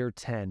approaching year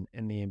 10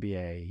 in the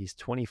NBA. He's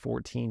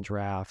 2014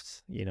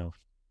 draft.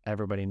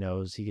 Everybody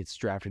knows he gets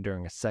drafted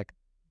during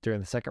during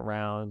the second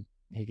round.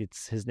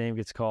 His name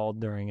gets called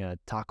during a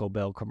Taco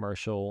Bell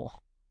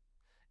commercial,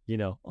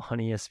 on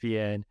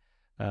ESPN.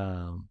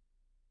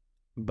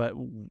 But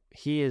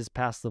he is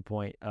past the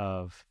point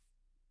of,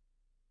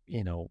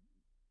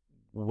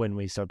 when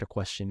we start to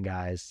question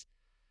guys,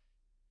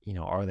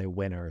 are they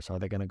winners? Are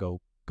they going to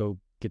go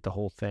get the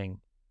whole thing?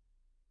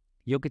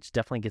 Jokic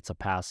definitely gets a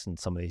pass in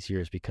some of these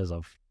years because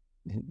of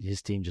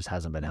his team just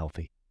hasn't been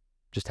healthy.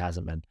 Just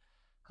hasn't been.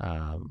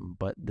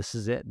 But this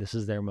is it. This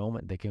is their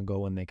moment. They can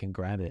go and they can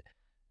grab it.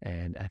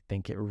 And I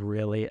think it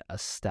really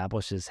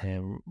establishes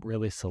him,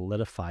 really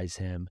solidifies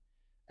him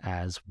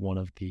as one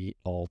of the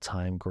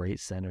all-time great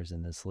centers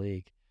in this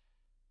league.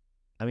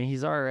 I mean,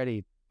 he's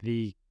already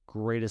the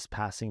greatest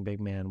passing big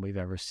man we've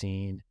ever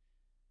seen.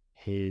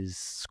 His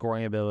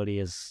scoring ability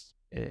is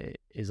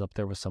up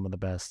there with some of the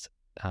best.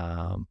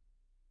 I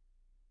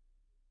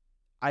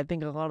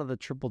think a lot of the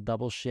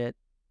triple-double shit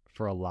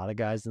for a lot of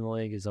guys in the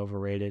league is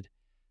overrated.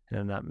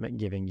 And I'm not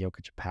giving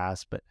Jokic a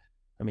pass, but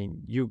I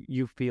mean,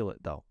 you feel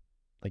it though.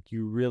 Like,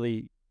 you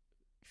really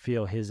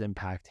feel his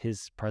impact,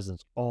 his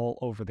presence all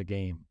over the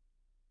game.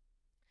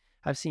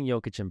 I've seen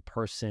Jokic in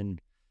person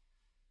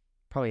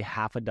probably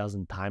half a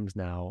dozen times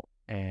now,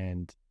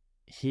 and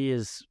he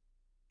is,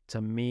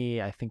 to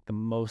me, I think the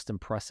most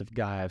impressive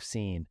guy I've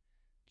seen.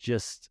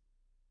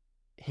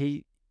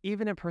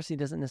 Even in person, he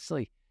doesn't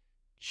necessarily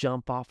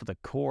jump off of the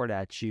court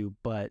at you,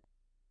 but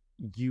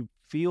you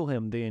feel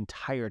him the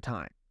entire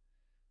time.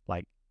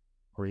 Like,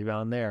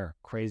 rebound there,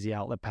 crazy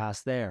outlet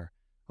pass there.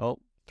 Oh,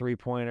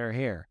 three-pointer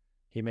here.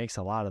 He makes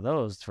a lot of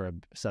those for a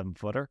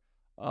 7-footer.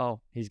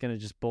 Oh, he's going to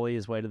just bully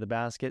his way to the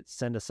basket,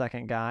 send a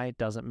second guy.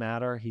 Doesn't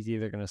matter. He's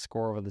either going to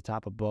score over the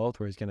top of both,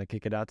 or he's going to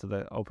kick it out to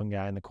the open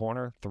guy in the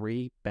corner.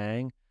 3,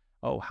 bang.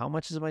 Oh, how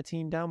much is my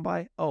team down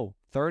by? Oh,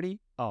 30?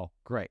 Oh,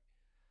 great.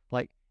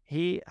 Like,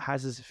 he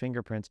has his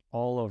fingerprints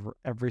all over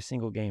every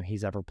single game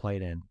he's ever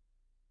played in.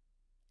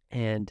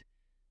 And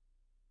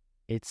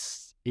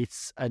it's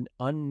an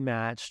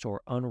unmatched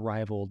or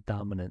unrivaled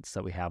dominance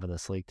that we have in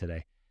this league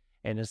today.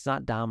 And it's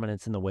not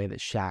dominance in the way that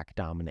Shaq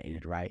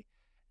dominated, right?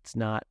 It's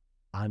not,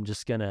 I'm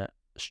just going to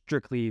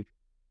strictly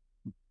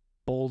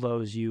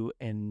bulldoze you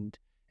and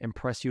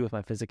impress you with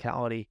my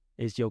physicality.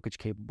 Is Jokic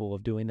capable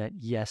of doing that?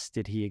 Yes.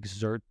 Did he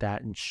exert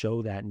that and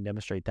show that and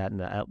demonstrate that in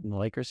the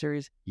Lakers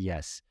series?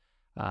 Yes.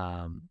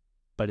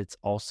 But it's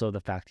also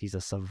the fact he's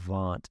a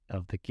savant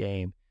of the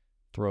game,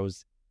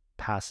 throws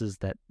passes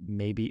that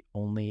maybe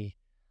only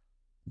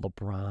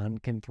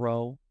LeBron can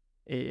throw.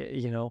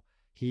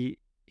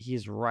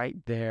 He's right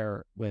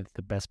there with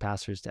the best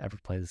passers to ever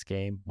play this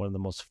game. One of the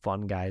most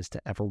fun guys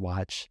to ever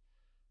watch.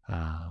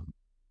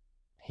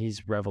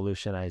 He's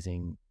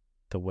revolutionizing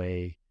the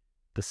way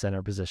the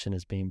center position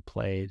is being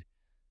played.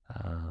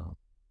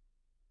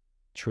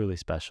 Truly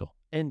special.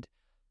 And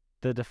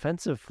the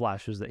defensive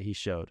flashes that he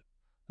showed,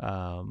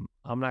 I'm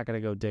not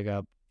going to go dig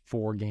up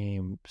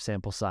 4-game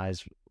sample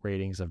size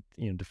ratings of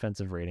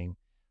defensive rating,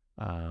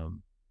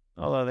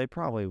 although they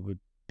probably would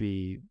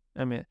be.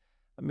 I mean,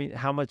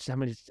 how much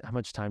time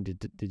did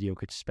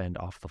Jokic spend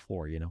off the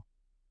floor?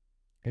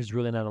 There's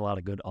really not a lot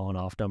of good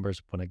on-off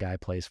numbers when a guy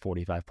plays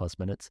 45 plus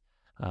minutes.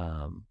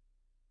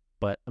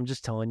 But I'm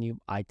just telling you,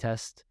 eye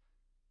test.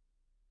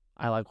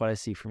 I like what I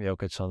see from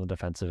Jokic on the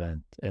defensive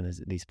end in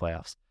these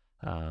playoffs.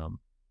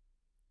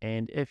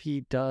 And if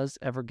he does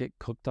ever get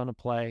cooked on a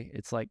play,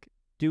 it's like,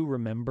 do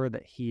remember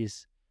that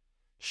he's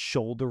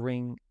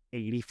shouldering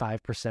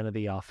 85% of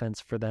the offense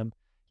for them.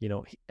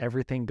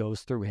 Everything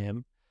goes through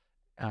him.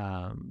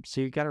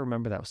 So you got to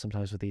remember that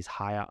sometimes with these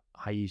high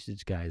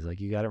usage guys. Like,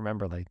 you got to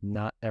remember, like,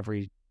 not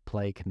every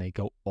play can they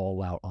go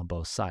all out on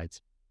both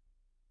sides.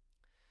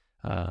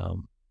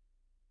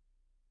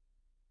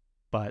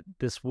 But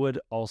this would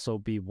also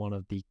be one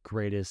of the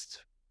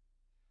greatest.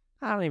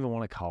 I don't even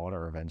want to call it a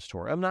revenge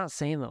tour. I'm not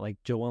saying that like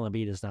Joel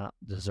Embiid is not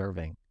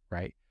deserving,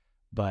 right?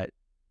 But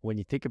when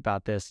you think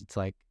about this, it's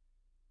like,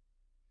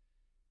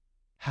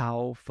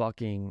 how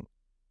fucking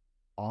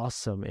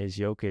awesome is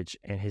Jokic?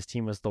 And his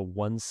team was the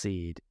 1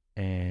 seed,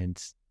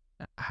 and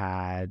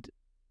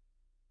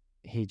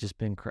he just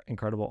been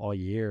incredible all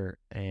year.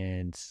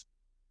 And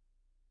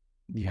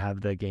you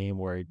have the game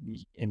where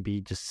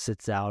Embiid just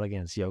sits out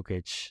against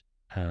Jokic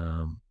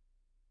down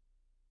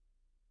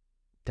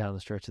the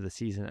stretch of the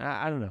season.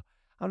 I don't know.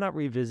 I'm not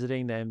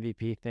revisiting the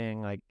MVP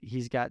thing. Like,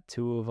 he's got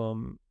 2 of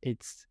them.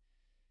 It's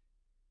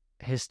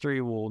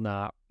history will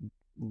not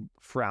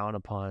frown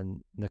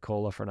upon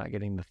Nikola for not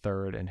getting the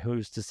 3rd, and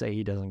who's to say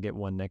he doesn't get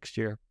one next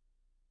year?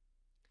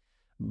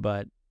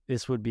 But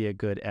this would be a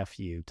good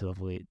FU to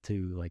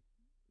like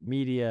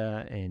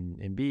media and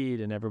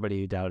Embiid and everybody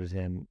who doubted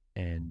him,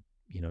 and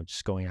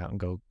just going out and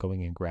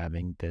going and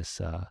grabbing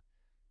this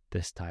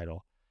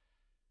title.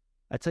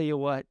 I tell you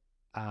what,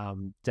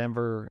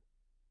 Denver,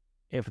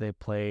 if they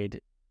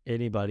played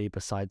anybody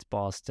besides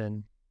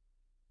Boston,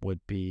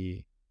 would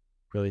be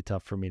really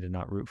tough for me to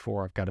not root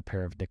for. I've got a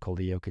pair of Nikola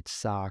Jokic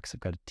socks. I've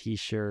got a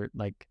t-shirt.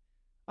 Like,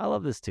 I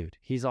love this dude.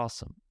 He's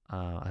awesome.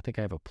 I think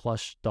I have a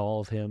plush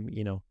doll of him.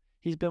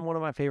 He's been one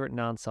of my favorite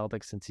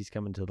non-Celtics since he's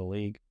come into the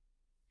league.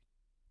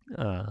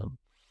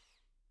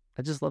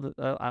 I just love it.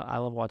 I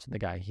love watching the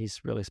guy.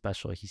 He's really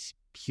special. He's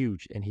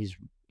huge and he's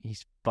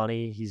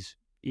funny. He's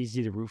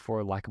easy to root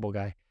for, likable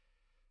guy.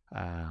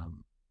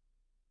 Um,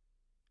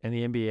 and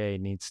the NBA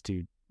needs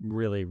to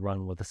really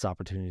run with this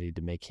opportunity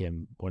to make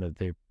him one of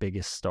their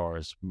biggest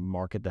stars.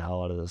 Market the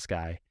hell out of this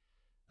guy,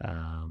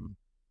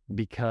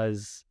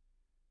 because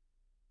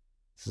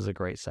this is a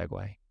great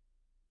segue.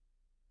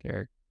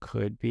 There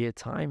could be a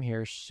time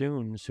here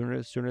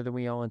sooner than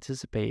we all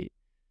anticipate,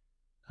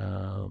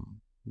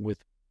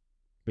 with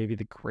maybe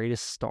the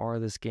greatest star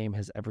this game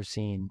has ever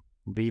seen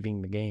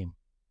leaving the game.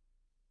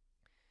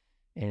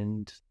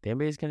 And the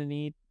NBA is going to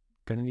need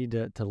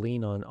to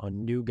lean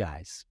on new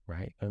guys,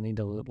 right? Going to need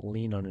to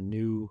lean on a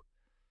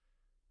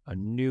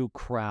new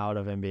crowd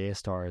of NBA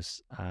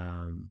stars.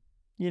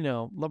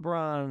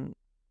 LeBron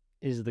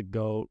is the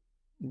GOAT,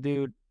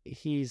 dude.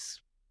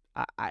 He's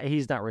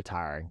not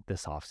retiring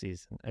this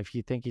offseason. If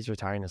you think he's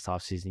retiring this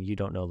offseason, you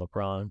don't know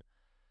LeBron.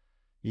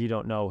 You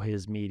don't know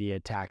his media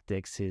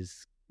tactics,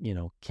 his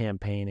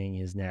campaigning,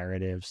 his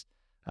narratives.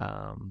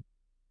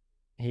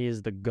 He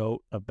is the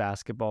GOAT of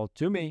basketball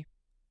to me,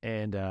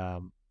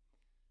 and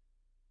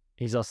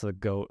he's also the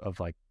GOAT of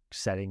like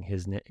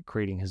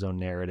creating his own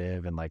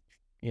narrative and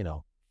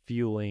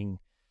fueling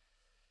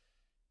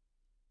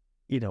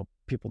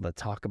people that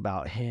talk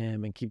about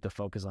him and keep the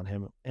focus on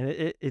him, and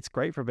it's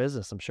great for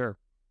business, I'm sure.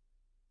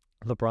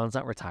 LeBron's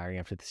not retiring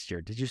after this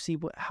year. Did you see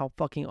how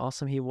fucking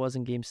awesome he was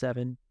in Game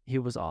 7? He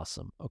was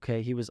awesome.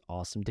 Okay, he was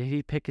awesome. Did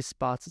he pick his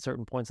spots at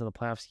certain points in the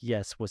playoffs?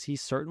 Yes. Was he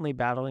certainly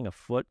battling a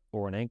foot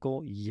or an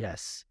ankle?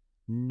 Yes,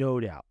 no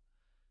doubt.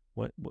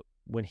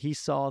 When he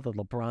saw the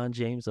LeBron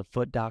James of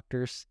foot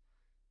doctors,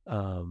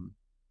 at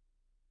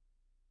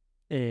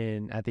the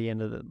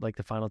end of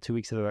the final 2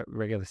 weeks of the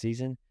regular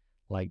season,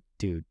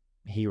 dude,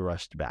 he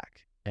rushed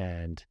back.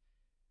 And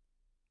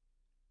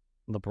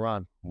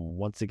LeBron,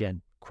 once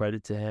again,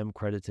 credit to him,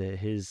 credit to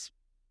his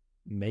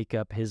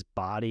makeup, his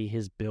body,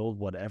 his build,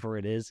 whatever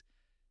it is.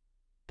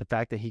 The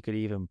fact that he could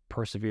even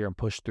persevere and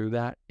push through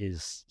that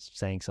is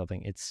saying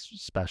something. It's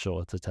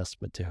special. It's a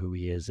testament to who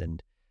he is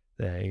and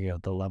the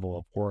level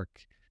of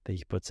work that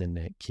he puts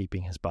into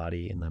keeping his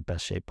body in the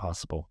best shape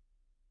possible.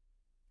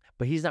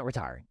 But he's not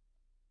retiring.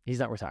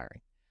 LeBron,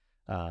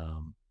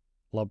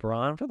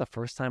 for the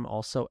first time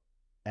also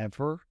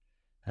ever,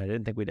 I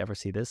didn't think we'd ever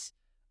see this,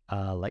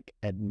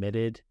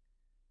 admitted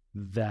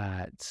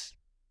that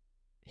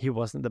he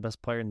wasn't the best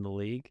player in the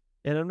league.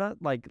 And I'm not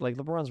like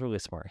LeBron's really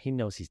smart. He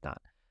knows he's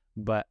not.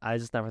 But I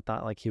just never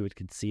thought he would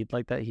concede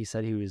like that. He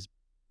said he was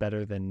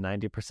better than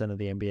 90% of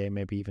the NBA,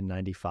 maybe even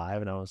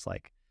 95. And I was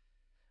like,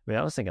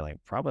 I was thinking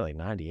probably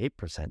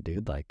 98%,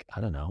 dude. I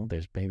don't know.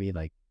 There's maybe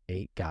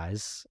 8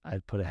 guys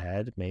I'd put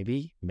ahead.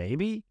 Maybe.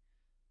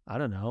 I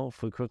don't know.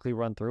 If we quickly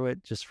run through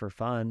it just for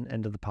fun,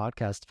 end of the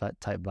podcast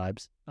type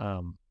vibes.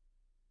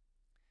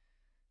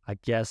 I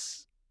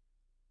guess,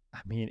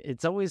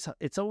 it's always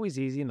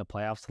easy in the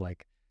playoffs to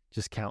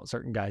just count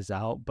certain guys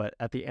out. But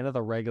at the end of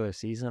the regular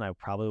season, I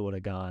probably would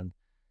have gone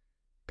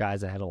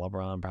guys ahead of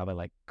LeBron,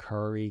 probably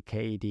Curry,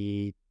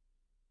 KD,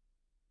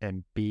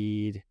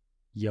 Embiid,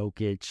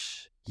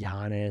 Jokic,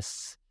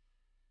 Giannis.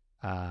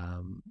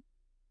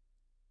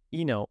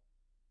 You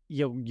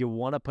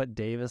want to put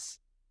Davis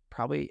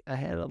probably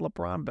ahead of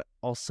LeBron, but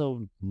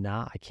also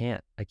I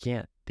can't. I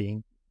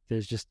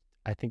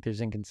think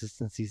there's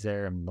inconsistencies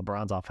there, and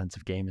LeBron's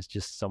offensive game is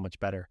just so much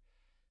better.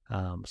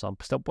 So I'm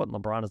still putting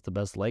LeBron as the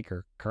best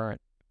Laker, current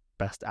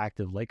best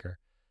active Laker.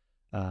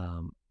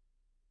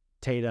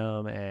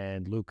 Tatum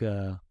and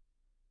Luka.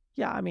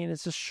 Yeah,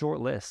 it's a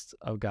short list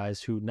of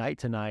guys who night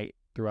to night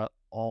throughout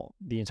all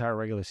the entire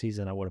regular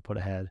season I would have put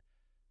ahead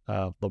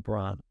of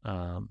LeBron.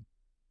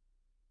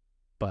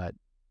 But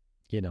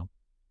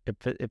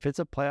if it's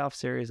a playoff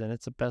series and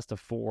it's a best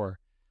of 4,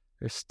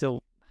 there's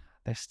still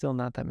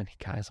not that many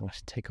guys I'm going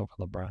to take over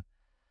LeBron.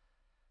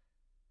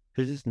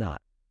 There's just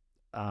not.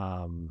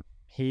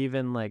 He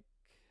even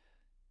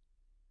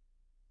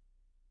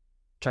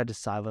tried to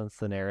silence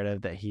the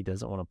narrative that he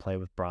doesn't want to play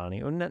with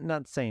Bronny. Or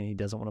not saying he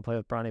doesn't want to play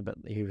with Bronny, but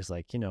he was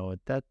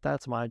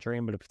that's my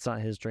dream, but if it's not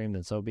his dream,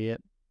 then so be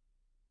it.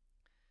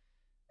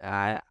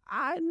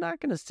 I'm not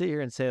going to sit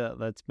here and say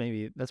that's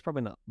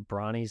probably not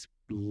Bronny's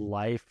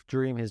life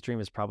dream. His dream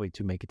is probably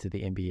to make it to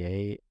the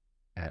NBA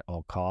at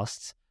all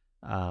costs.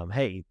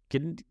 Hey,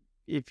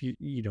 if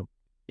your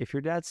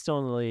dad's still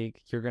in the league,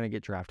 you're going to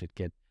get drafted,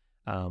 kid.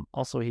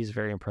 Also, he's a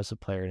very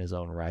impressive player in his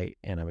own right,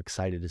 and I'm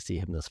excited to see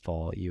him this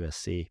fall at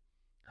USC.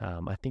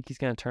 I think he's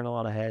going to turn a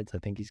lot of heads. I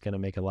think he's going to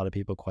make a lot of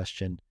people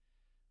question.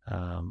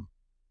 I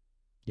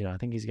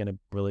think he's going to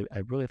I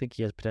really think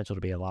he has potential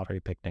to be a lottery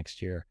pick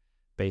next year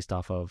based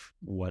off of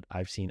what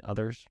I've seen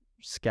other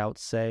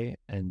scouts say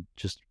and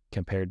just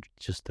compared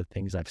just the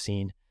things I've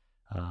seen.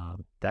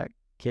 That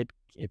kid,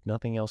 if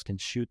nothing else, can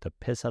shoot the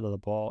piss out of the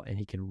ball, and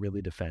he can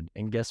really defend.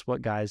 And guess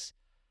what, guys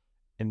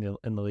in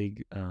the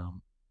league,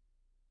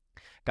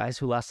 guys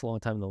who last a long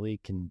time in the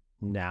league can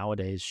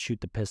nowadays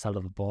shoot the piss out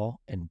of the ball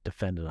and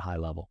defend at a high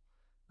level.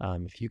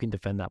 If you can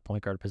defend that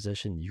point guard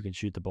position, you can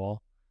shoot the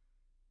ball.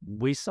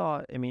 We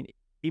saw,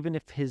 even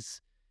if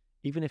his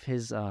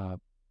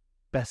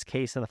best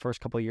case in the first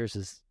couple of years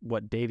is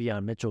what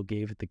Davion Mitchell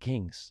gave the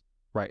Kings,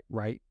 right?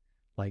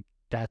 Like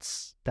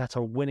that's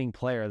a winning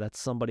player. That's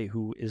somebody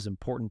who is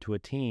important to a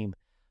team.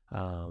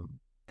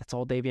 That's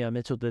all Davion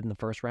Mitchell did in the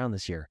first round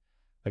this year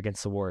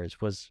against the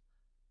Warriors was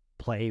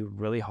play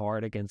really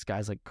hard against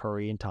guys like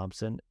Curry and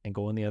Thompson and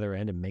go on the other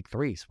end and make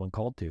threes when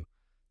called to.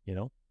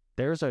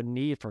 There's a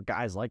need for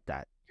guys like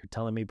that. You're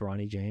telling me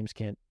Bronny James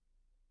can't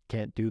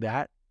do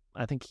that?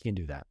 I think he can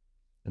do that.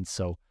 And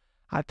so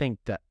I think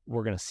that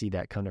we're going to see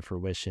that come to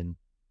fruition.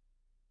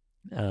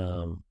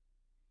 Yeah,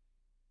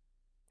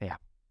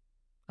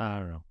 I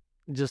don't know.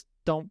 Just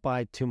don't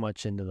buy too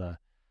much into the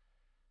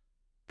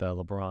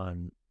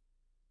LeBron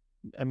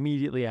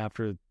immediately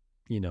after,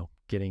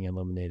 getting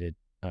eliminated.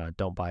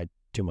 Don't buy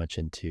too much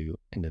into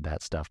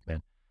that stuff,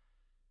 man.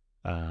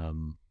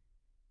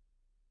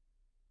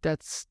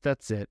 That's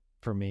it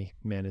for me,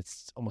 man.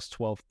 It's almost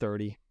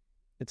 12:30.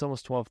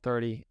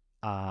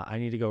 I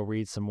need to go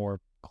read some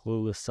more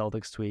clueless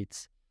Celtics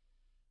tweets.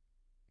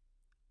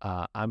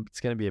 It's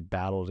gonna be a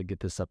battle to get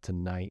this up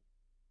tonight.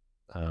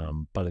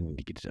 But I need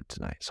to get it up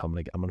tonight. So I'm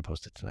gonna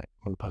post it tonight.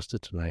 I'm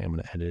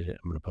gonna edit it.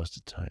 I'm gonna post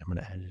it tonight.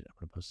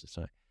 Post it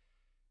tonight.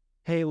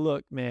 Hey,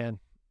 look, man.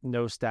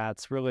 No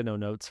stats, really no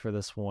notes for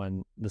this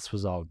one. This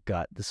was all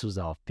gut. This was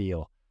all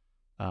feel.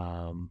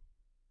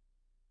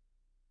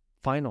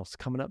 Finals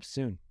coming up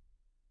soon.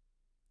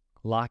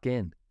 Lock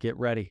in. Get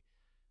ready.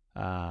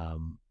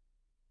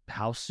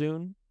 How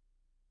soon?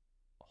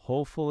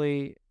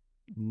 Hopefully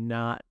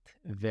not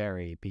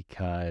very,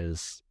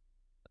 because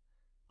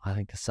I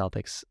think the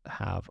Celtics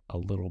have a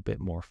little bit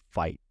more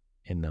fight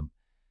in them.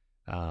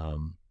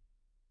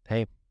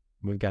 Hey,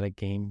 we've got a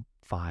game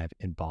 5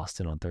 in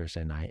Boston on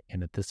Thursday night.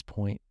 And at this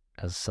point,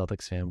 as a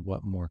Celtics fan,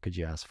 what more could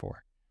you ask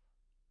for?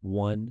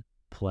 One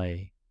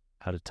play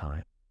at a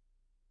time.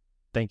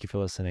 Thank you for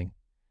listening.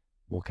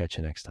 We'll catch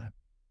you next time.